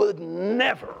God would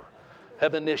never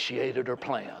have initiated or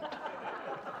planned.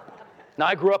 Now,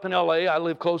 I grew up in LA. I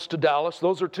live close to Dallas.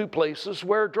 Those are two places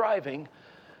where driving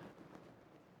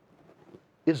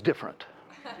is different.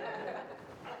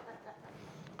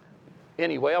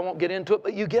 Anyway, I won't get into it,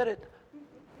 but you get it.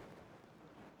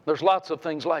 There's lots of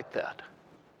things like that.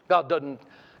 God doesn't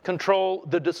control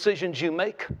the decisions you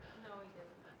make. No,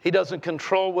 He doesn't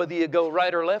control whether you go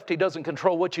right or left. He doesn't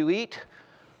control what you eat.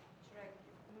 Right.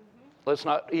 Let's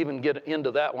not even get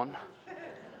into that one.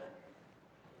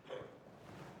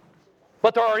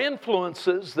 But there are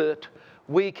influences that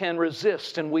we can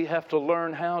resist, and we have to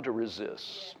learn how to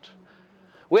resist.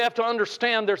 We have to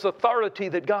understand there's authority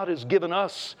that God has given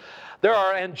us. There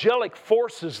are angelic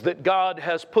forces that God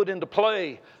has put into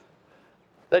play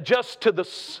that just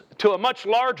to a much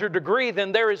larger degree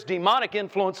than there is demonic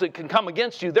influence that can come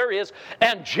against you, there is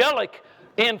angelic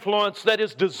influence that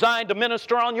is designed to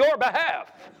minister on your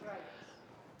behalf.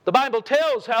 The Bible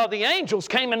tells how the angels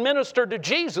came and ministered to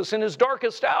Jesus in His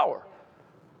darkest hour.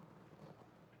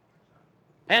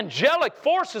 Angelic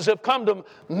forces have come to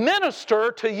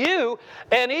minister to you,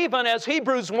 and even as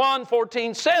Hebrews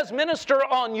 1:14 says, minister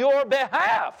on your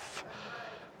behalf.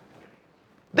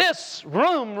 This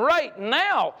room right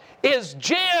now is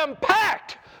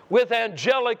jam-packed with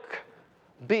angelic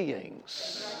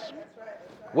beings.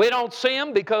 We don't see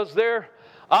them because they're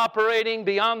operating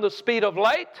beyond the speed of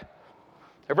light.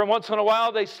 Every once in a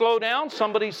while they slow down.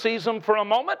 Somebody sees them for a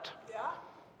moment.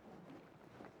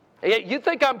 You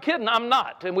think I'm kidding? I'm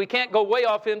not. And we can't go way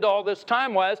off into all this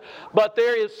time-wise, but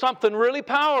there is something really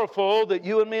powerful that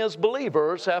you and me as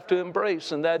believers have to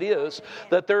embrace, and that is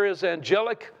that there is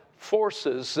angelic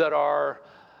forces that are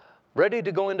ready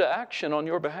to go into action on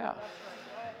your behalf.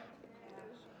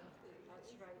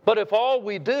 But if all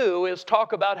we do is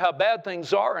talk about how bad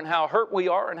things are and how hurt we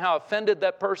are and how offended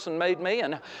that person made me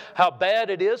and how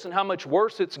bad it is and how much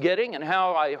worse it's getting and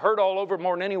how I hurt all over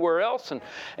more than anywhere else,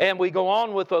 and we go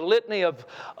on with a litany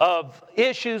of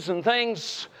issues and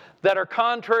things that are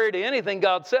contrary to anything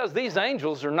God says, these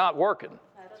angels are not working.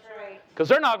 That's right. Because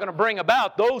they're not going to bring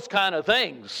about those kind of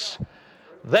things.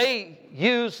 They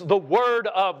use the Word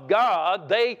of God.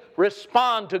 They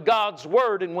respond to God's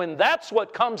Word. And when that's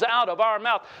what comes out of our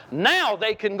mouth, now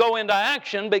they can go into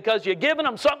action because you're giving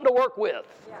them something to work with.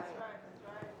 Yeah,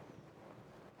 that's right.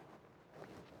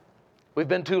 We've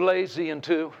been too lazy and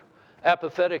too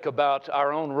apathetic about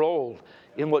our own role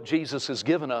in what Jesus has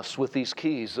given us with these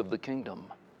keys of the kingdom.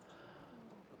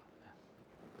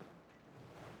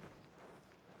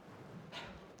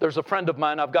 There's a friend of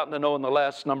mine I've gotten to know in the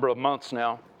last number of months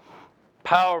now.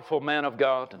 Powerful man of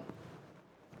God.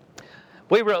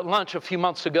 We were at lunch a few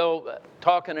months ago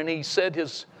talking, and he said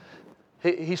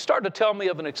he started to tell me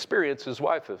of an experience his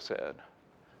wife has had.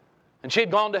 And she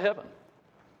had gone to heaven.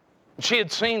 She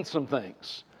had seen some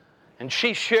things. And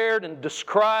she shared and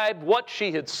described what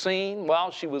she had seen while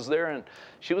she was there, and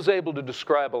she was able to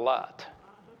describe a lot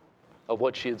of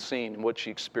what she had seen and what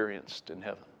she experienced in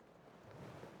heaven.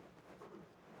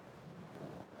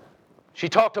 She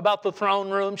talked about the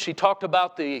throne room. She talked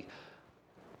about the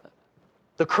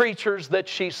creatures that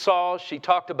she saw. She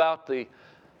talked about the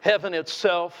heaven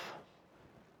itself.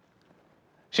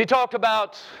 She talked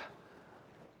about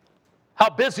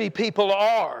how busy people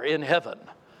are in heaven,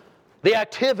 the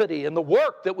activity and the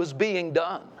work that was being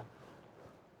done.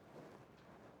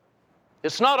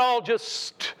 It's not all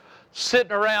just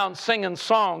sitting around singing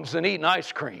songs and eating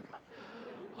ice cream,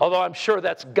 although I'm sure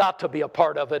that's got to be a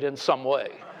part of it in some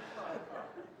way.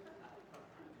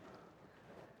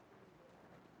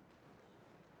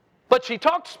 But she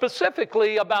talked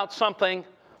specifically about something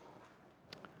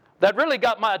that really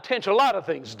got my attention. A lot of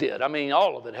things did. I mean,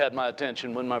 all of it had my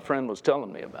attention when my friend was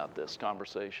telling me about this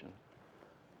conversation.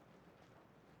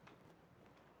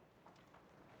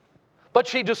 But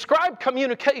she described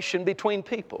communication between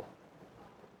people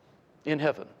in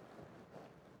heaven.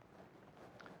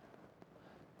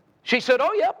 She said,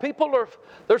 oh yeah,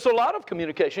 there's a lot of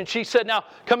communication. She said, now,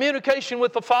 communication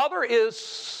with the Father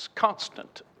is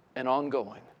constant and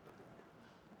ongoing.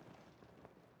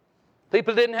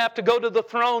 People didn't have to go to the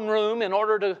throne room in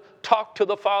order to talk to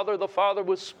the Father. The Father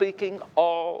was speaking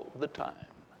all the time.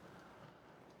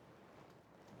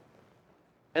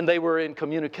 And they were in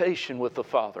communication with the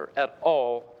Father at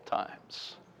all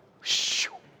times.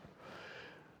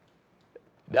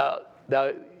 Now,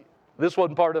 this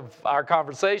wasn't part of our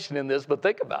conversation in this, but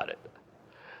think about it.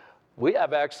 We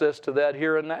have access to that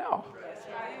here and now.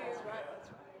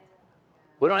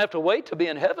 We don't have to wait to be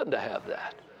in heaven to have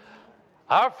that.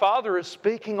 Our Father is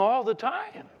speaking all the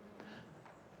time.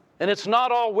 And it's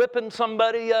not all whipping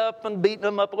somebody up and beating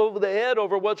them up over the head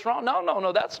over what's wrong.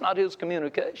 No, that's not His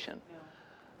communication.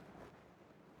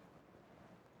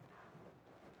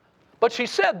 But she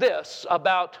said this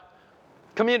about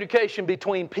communication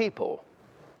between people.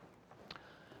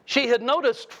 She had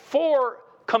noticed 4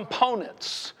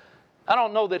 components. I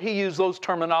don't know that he used those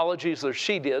terminologies or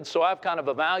she did, so I've kind of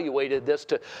evaluated this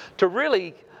to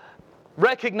really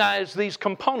recognize these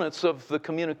components of the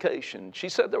communication. She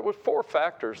said there were 4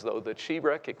 factors, though, that she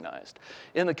recognized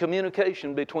in the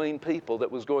communication between people that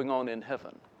was going on in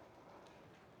heaven.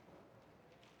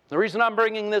 The reason I'm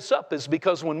bringing this up is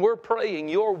because when we're praying,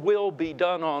 your will be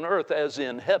done on earth as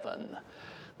in heaven,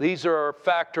 these are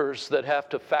factors that have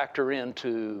to factor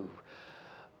into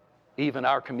even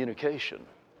our communication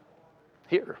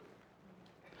here.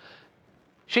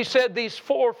 She said these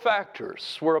 4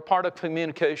 factors were a part of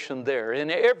communication there. In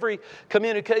every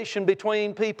communication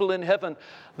between people in heaven,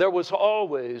 there was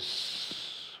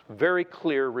always very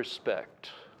clear respect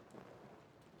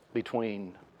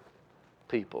between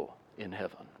people in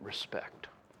heaven. Respect.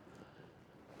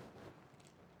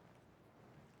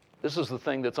 This is the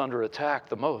thing that's under attack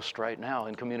the most right now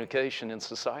in communication in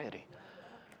society.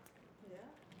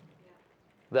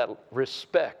 That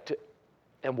respect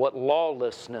and what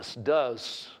lawlessness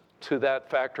does to that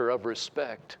factor of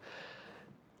respect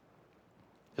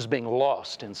is being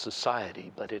lost in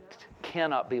society, but it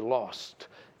cannot be lost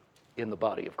in the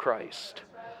body of Christ.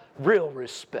 Real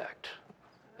respect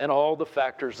and all the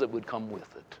factors that would come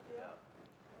with it.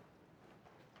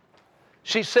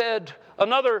 She said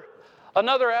another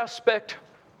Another aspect,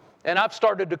 and I've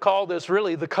started to call this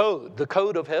really the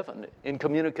code of heaven in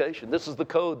communication. This is the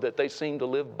code that they seem to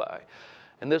live by.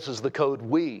 And this is the code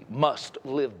we must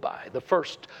live by.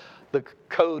 The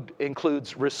code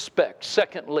includes respect.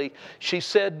 Secondly, she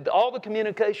said all the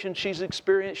communication she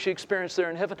experienced there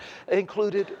in heaven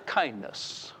included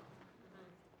kindness.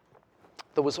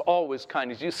 There was always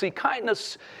kindness. You see,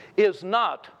 kindness is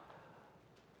not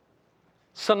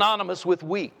synonymous with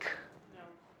weak.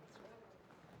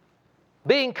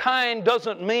 Being kind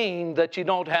doesn't mean that you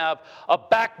don't have a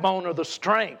backbone or the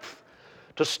strength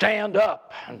to stand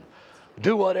up and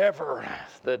do whatever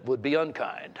that would be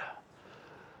unkind.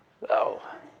 No.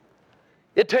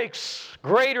 It takes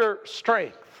greater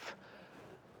strength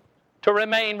to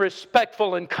remain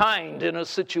respectful and kind in a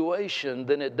situation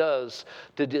than it does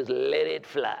to just let it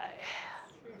fly.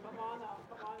 Come on now,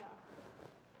 come on now.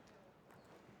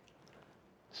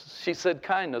 She said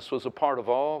kindness was a part of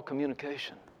all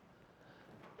communication.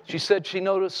 She said she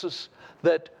notices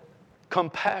that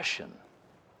compassion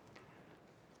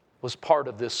was part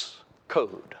of this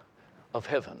code of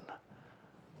heaven.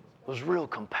 It was real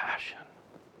compassion.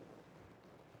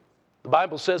 The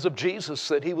Bible says of Jesus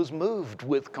that he was moved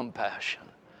with compassion.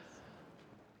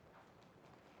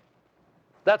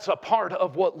 That's a part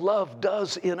of what love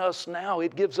does in us now.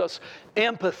 It gives us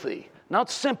empathy, not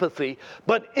sympathy,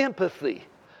 but empathy.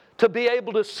 To be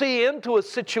able to see into a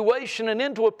situation and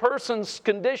into a person's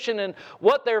condition and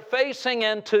what they're facing,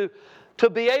 and to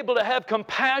be able to have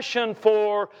compassion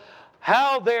for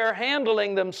how they're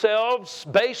handling themselves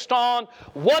based on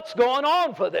what's going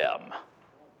on for them.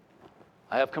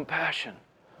 I have compassion.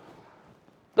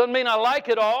 Doesn't mean I like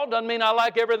it all, doesn't mean I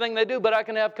like everything they do, but I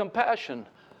can have compassion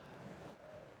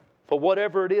for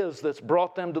whatever it is that's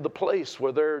brought them to the place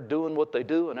where they're doing what they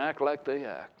do and act like they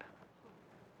act.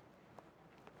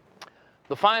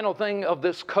 The final thing of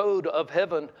this code of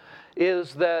heaven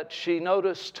is that she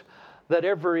noticed that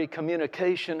every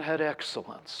communication had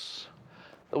excellence.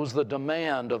 There was the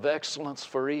demand of excellence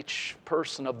for each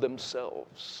person of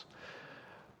themselves.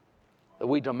 That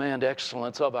we demand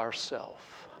excellence of ourselves.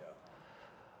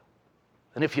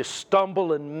 And if you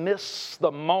stumble and miss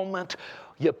the moment,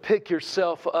 you pick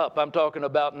yourself up. I'm talking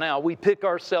about now. We pick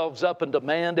ourselves up and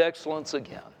demand excellence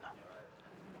again.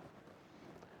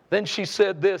 Then she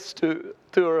said this to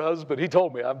her husband. He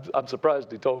told me. I'm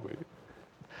surprised he told me.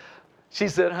 She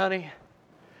said, honey,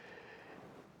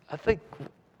 I think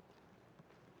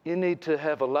you need to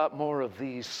have a lot more of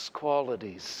these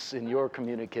qualities in your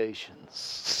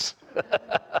communications.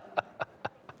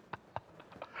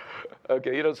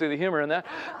 Okay, you don't see the humor in that.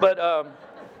 But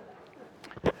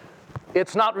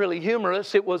it's not really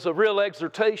humorous. It was a real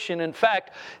exhortation. In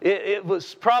fact, it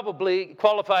was probably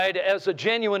qualified as a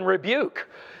genuine rebuke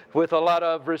with a lot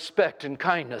of respect and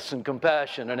kindness and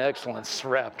compassion and excellence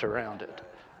wrapped around it.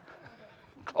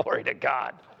 Glory to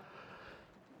God.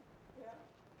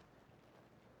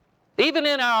 Even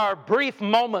in our brief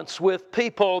moments with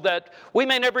people that we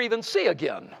may never even see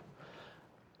again,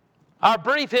 our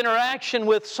brief interaction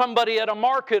with somebody at a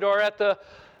market or at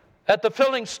the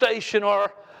filling station,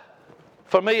 or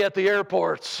for me at the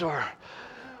airports or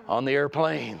on the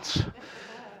airplanes.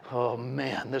 Oh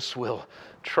man, this will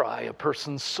try a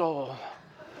person's soul.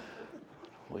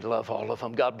 We love all of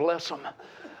them. God bless them.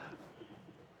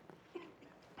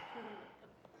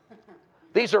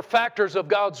 These are factors of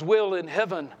God's will in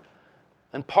heaven.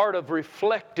 And part of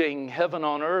reflecting heaven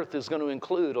on earth is going to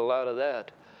include a lot of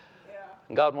that.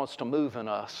 And God wants to move in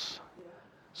us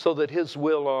so that His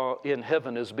will in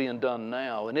heaven is being done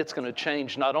now. And it's going to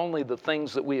change not only the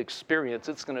things that we experience,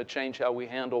 it's going to change how we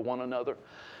handle one another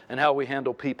and how we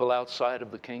handle people outside of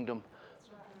the kingdom.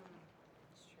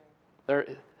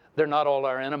 They're not all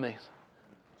our enemies.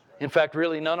 In fact,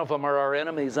 really none of them are our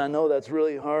enemies. I know that's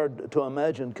really hard to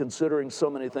imagine considering so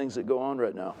many things that go on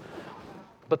right now.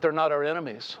 But they're not our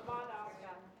enemies.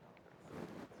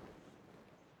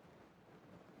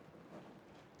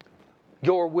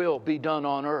 Your will be done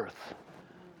on earth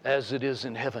as it is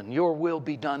in heaven. Your will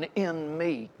be done in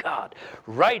me, God,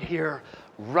 right here,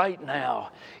 right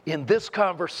now, in this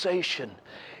conversation,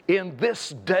 in this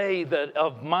day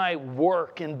of my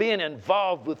work, in being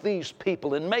involved with these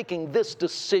people, in making this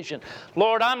decision.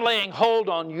 Lord, I'm laying hold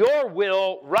on your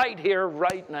will right here,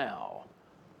 right now.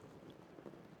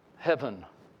 Heaven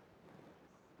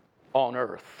on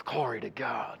earth. Glory to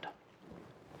God.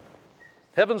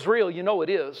 Heaven's real, you know it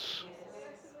is.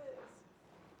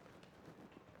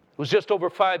 It was just over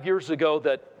 5 years ago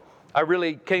that I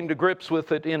really came to grips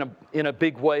with it in a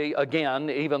big way again,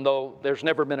 even though there's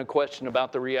never been a question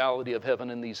about the reality of heaven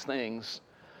and these things.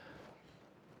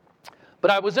 But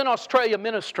I was in Australia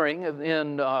ministering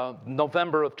in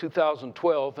November of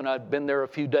 2012, and I'd been there a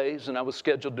few days, and I was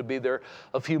scheduled to be there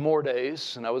a few more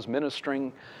days, and I was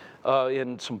ministering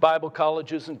in some Bible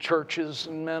colleges and churches,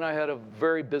 and man, I had a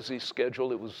very busy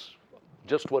schedule. It was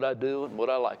just what I do and what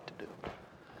I like to do.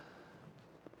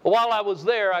 Well, while I was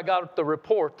there, I got the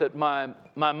report that my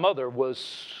mother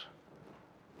was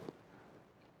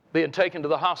being taken to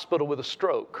the hospital with a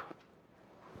stroke.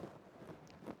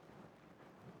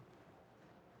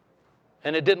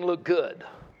 And it didn't look good.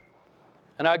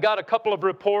 And I got a couple of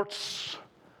reports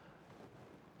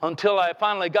until I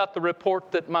finally got the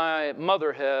report that my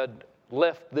mother had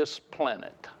left this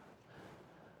planet.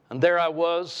 And there I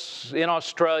was in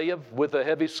Australia with a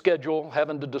heavy schedule,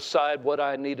 having to decide what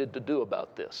I needed to do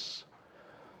about this.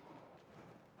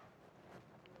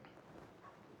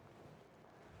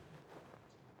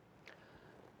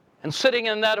 And sitting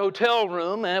in that hotel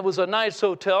room, and it was a nice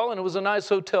hotel, and it was a nice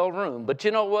hotel room. But you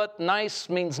know what? Nice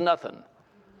means nothing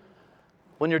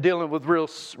when you're dealing with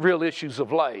real issues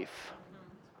of life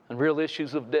and real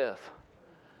issues of death.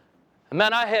 And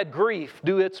man, I had grief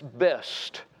do its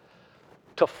best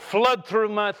to flood through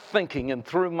my thinking and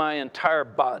through my entire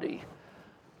body.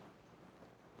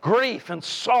 Grief and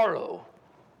sorrow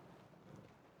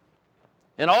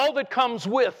and all that comes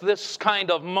with this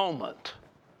kind of moment.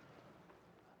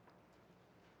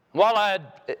 While I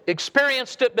had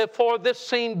experienced it before, this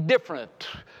seemed different.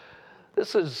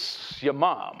 This is your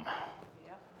mom.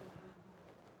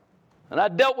 And I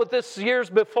dealt with this years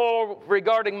before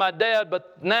regarding my dad,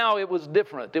 but now it was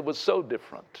different. It was so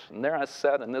different. And there I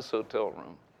sat in this hotel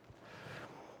room.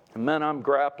 And man, I'm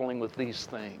grappling with these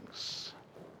things.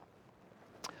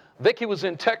 Vicki was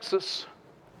in Texas.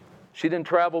 She didn't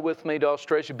travel with me to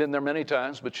Australia. She'd been there many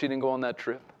times, but she didn't go on that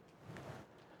trip.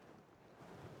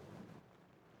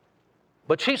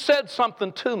 But she said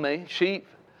something to me.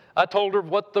 I told her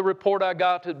what the report I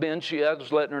got had been. I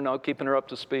was letting her know, keeping her up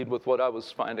to speed with what I was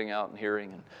finding out and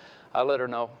hearing. And I let her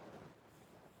know.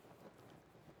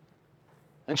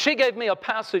 And she gave me a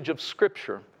passage of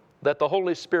Scripture that the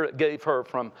Holy Spirit gave her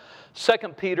from 2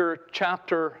 Peter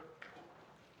chapter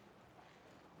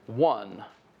 1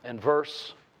 and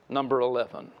verse number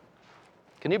 11.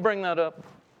 Can you bring that up?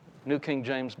 New King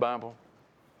James Bible.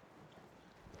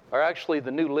 Or actually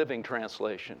the New Living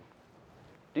Translation.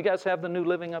 Do you guys have the New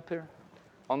Living up here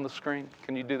on the screen?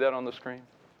 Can you do that on the screen?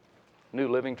 New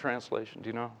Living Translation, do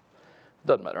you know?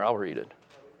 Doesn't matter, I'll read it.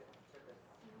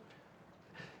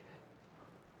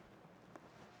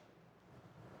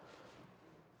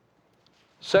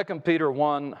 Second Peter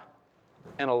 1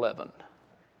 and 11.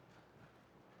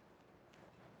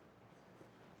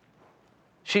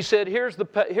 She said, here's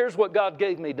what God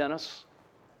gave me, Dennis.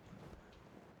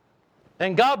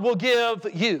 And God will give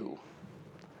you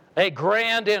a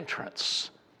grand entrance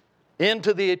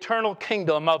into the eternal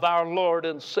kingdom of our Lord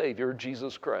and Savior,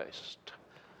 Jesus Christ.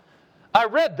 I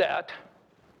read that.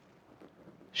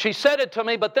 She said it to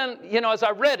me, but then, as I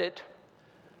read it,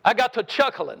 I got to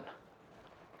chuckling.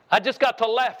 I just got to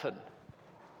laughing.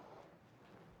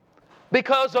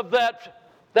 Because of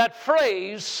that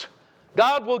phrase,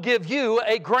 God will give you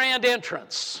a grand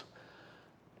entrance.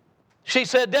 She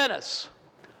said, Dennis,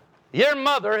 your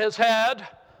mother has had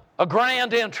a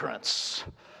grand entrance.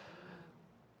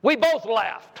 We both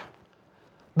laughed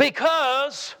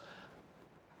because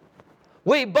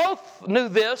we both knew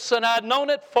this, and I'd known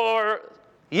it for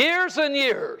years and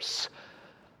years.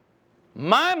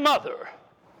 My mother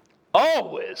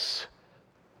always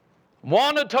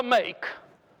wanted to make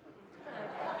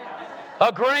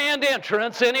a grand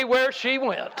entrance anywhere she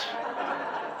went.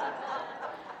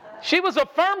 She was a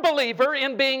firm believer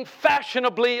in being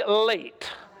fashionably late.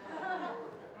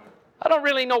 I don't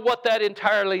really know what that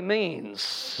entirely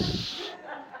means.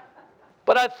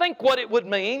 But I think what it would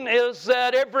mean is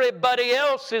that everybody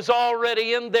else is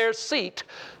already in their seat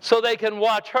so they can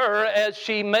watch her as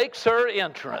she makes her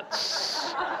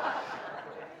entrance.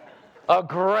 A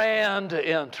grand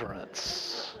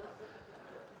entrance.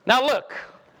 Now look,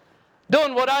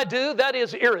 doing what I do, that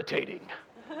is irritating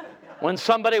when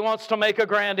somebody wants to make a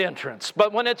grand entrance.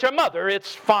 But when it's your mother,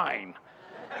 it's fine.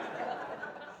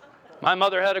 My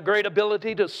mother had a great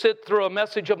ability to sit through a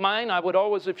message of mine. I would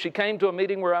always, if she came to a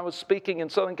meeting where I was speaking in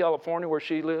Southern California where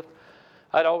she lived,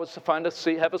 I'd always find a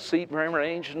seat, have a seat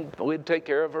arranged, and we'd take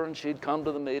care of her, and she'd come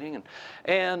to the meeting.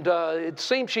 And it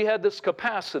seemed she had this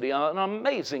capacity, an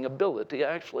amazing ability,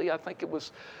 actually. I think it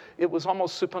was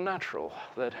almost supernatural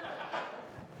that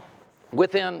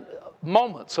within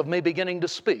moments of me beginning to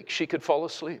speak, she could fall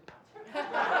asleep.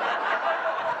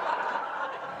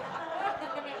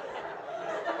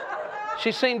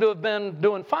 She seemed to have been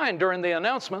doing fine during the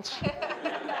announcements.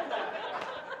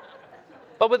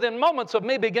 But within moments of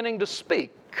me beginning to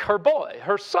speak, her boy,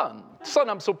 her son,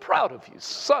 I'm so proud of you.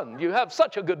 Son, you have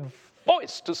such a good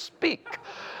voice to speak.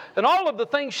 And all of the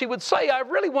things she would say, I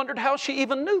really wondered how she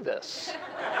even knew this.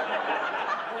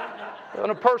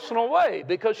 In a personal way,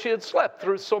 because she had slept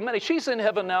through so many. She's in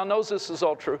heaven now, knows this is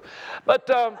all true. But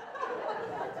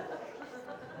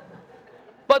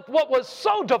what was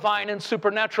so divine and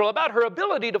supernatural about her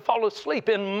ability to fall asleep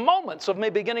in moments of me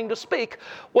beginning to speak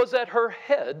was that her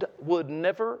head would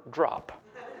never drop.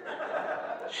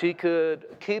 She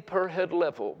could keep her head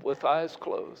level with eyes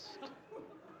closed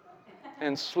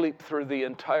and sleep through the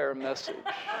entire message.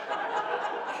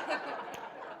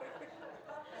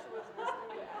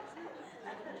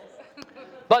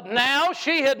 But now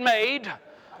she had made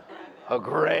a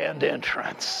grand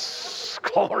entrance.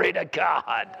 Glory to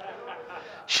God.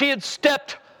 She had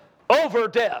stepped over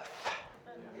death.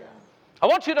 I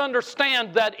want you to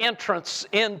understand that entrance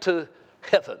into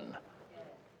heaven.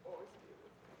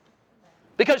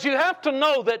 Because you have to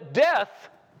know that death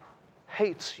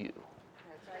hates you.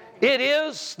 It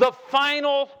is the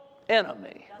final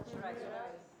enemy.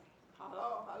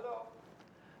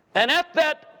 And at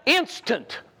that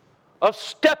instant of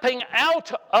stepping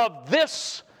out of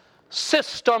this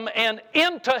system and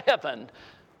into heaven,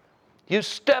 you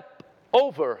step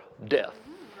over death.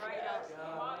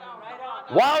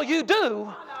 While you do,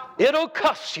 it'll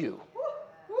cuss you.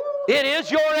 It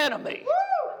is your enemy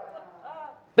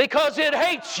because it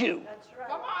hates you.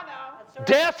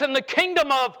 Death in the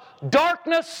kingdom of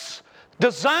darkness,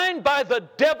 designed by the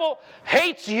devil,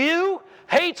 hates you,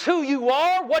 hates who you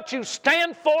are, what you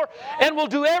stand for, and will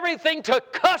do everything to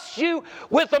cuss you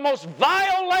with the most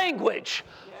vile language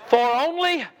for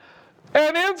only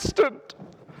an instant.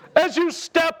 As you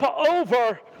step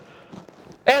over,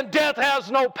 and death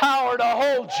has no power to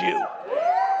hold you.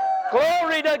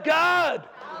 Glory to God.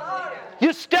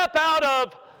 You step out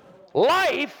of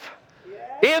life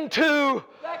into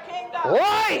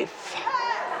life.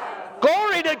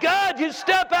 Glory to God. You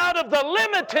step out of the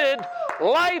limited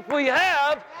life we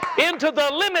have into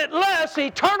the limitless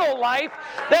eternal life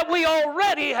that we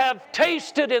already have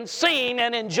tasted and seen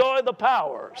and enjoy the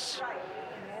powers.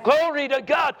 Glory to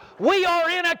God. We are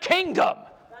in a kingdom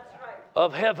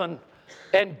of heaven.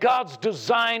 And God's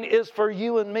design is for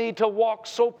you and me to walk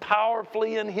so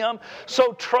powerfully in Him,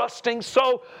 so trusting,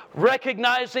 so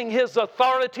recognizing His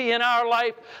authority in our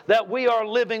life that we are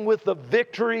living with the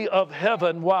victory of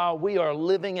heaven while we are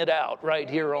living it out right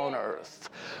here on earth.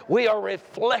 We are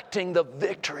reflecting the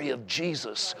victory of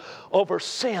Jesus over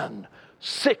sin,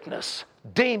 sickness,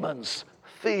 demons,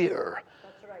 fear,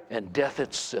 and death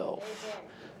itself.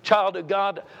 Child of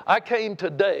God, I came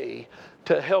today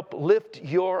to help lift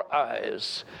your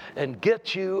eyes and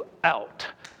get you out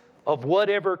of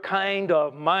whatever kind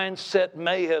of mindset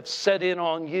may have set in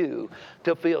on you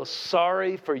to feel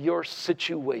sorry for your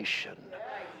situation.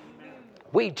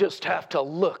 We just have to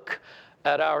look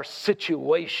at our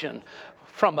situation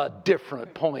from a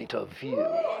different point of view.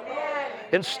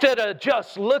 Instead of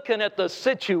just looking at the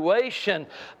situation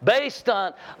based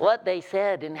on what they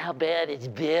said and how bad it's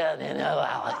been, and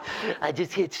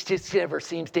it just never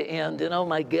seems to end. And oh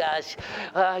my gosh,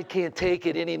 I can't take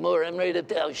it anymore. I'm ready to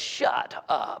tell. Shut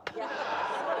up.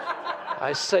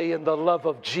 I say in the love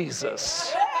of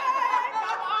Jesus.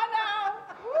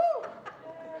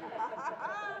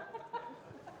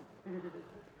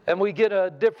 And we get a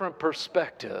different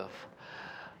perspective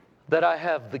that I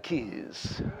have the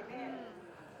keys.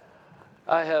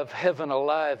 I have heaven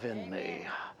alive in me.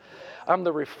 I'm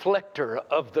the reflector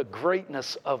of the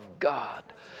greatness of God,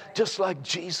 just like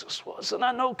Jesus was. And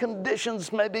I know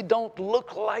conditions maybe don't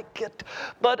look like it,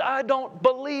 but I don't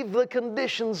believe the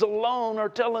conditions alone are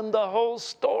telling the whole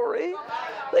story.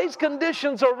 These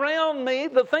conditions around me,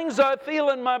 the things I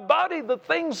feel in my body, the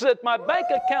things that my bank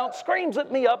account screams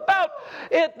at me about,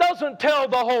 it doesn't tell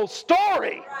the whole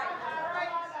story.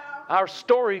 Our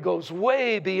story goes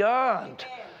way beyond.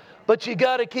 But you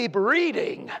got to keep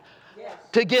reading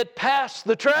to get past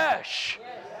the trash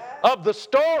of the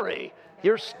story.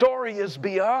 Your story is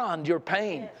beyond your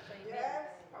pain.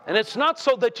 And it's not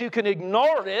so that you can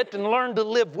ignore it and learn to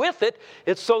live with it.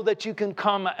 It's so that you can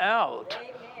come out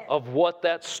of what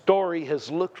that story has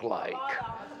looked like.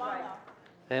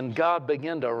 And God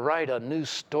began to write a new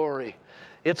story.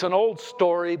 It's an old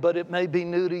story, but it may be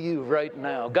new to you right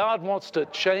now. God wants to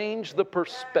change the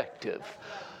perspective,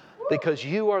 because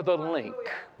you are the link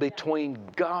between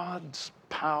God's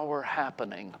power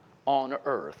happening on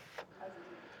earth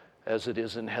as it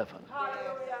is in heaven.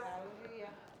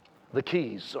 The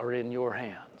keys are in your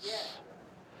hands.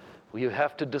 You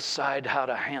have to decide how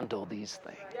to handle these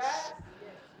things.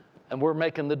 And we're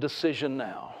making the decision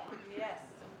now.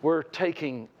 we're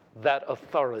taking that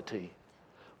authority.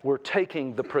 We're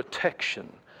taking the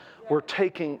protection. We're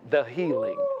taking the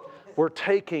healing. We're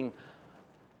taking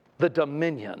the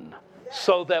dominion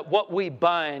so that what we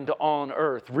bind on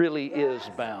earth really is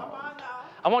bound.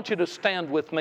 I want you to stand with me.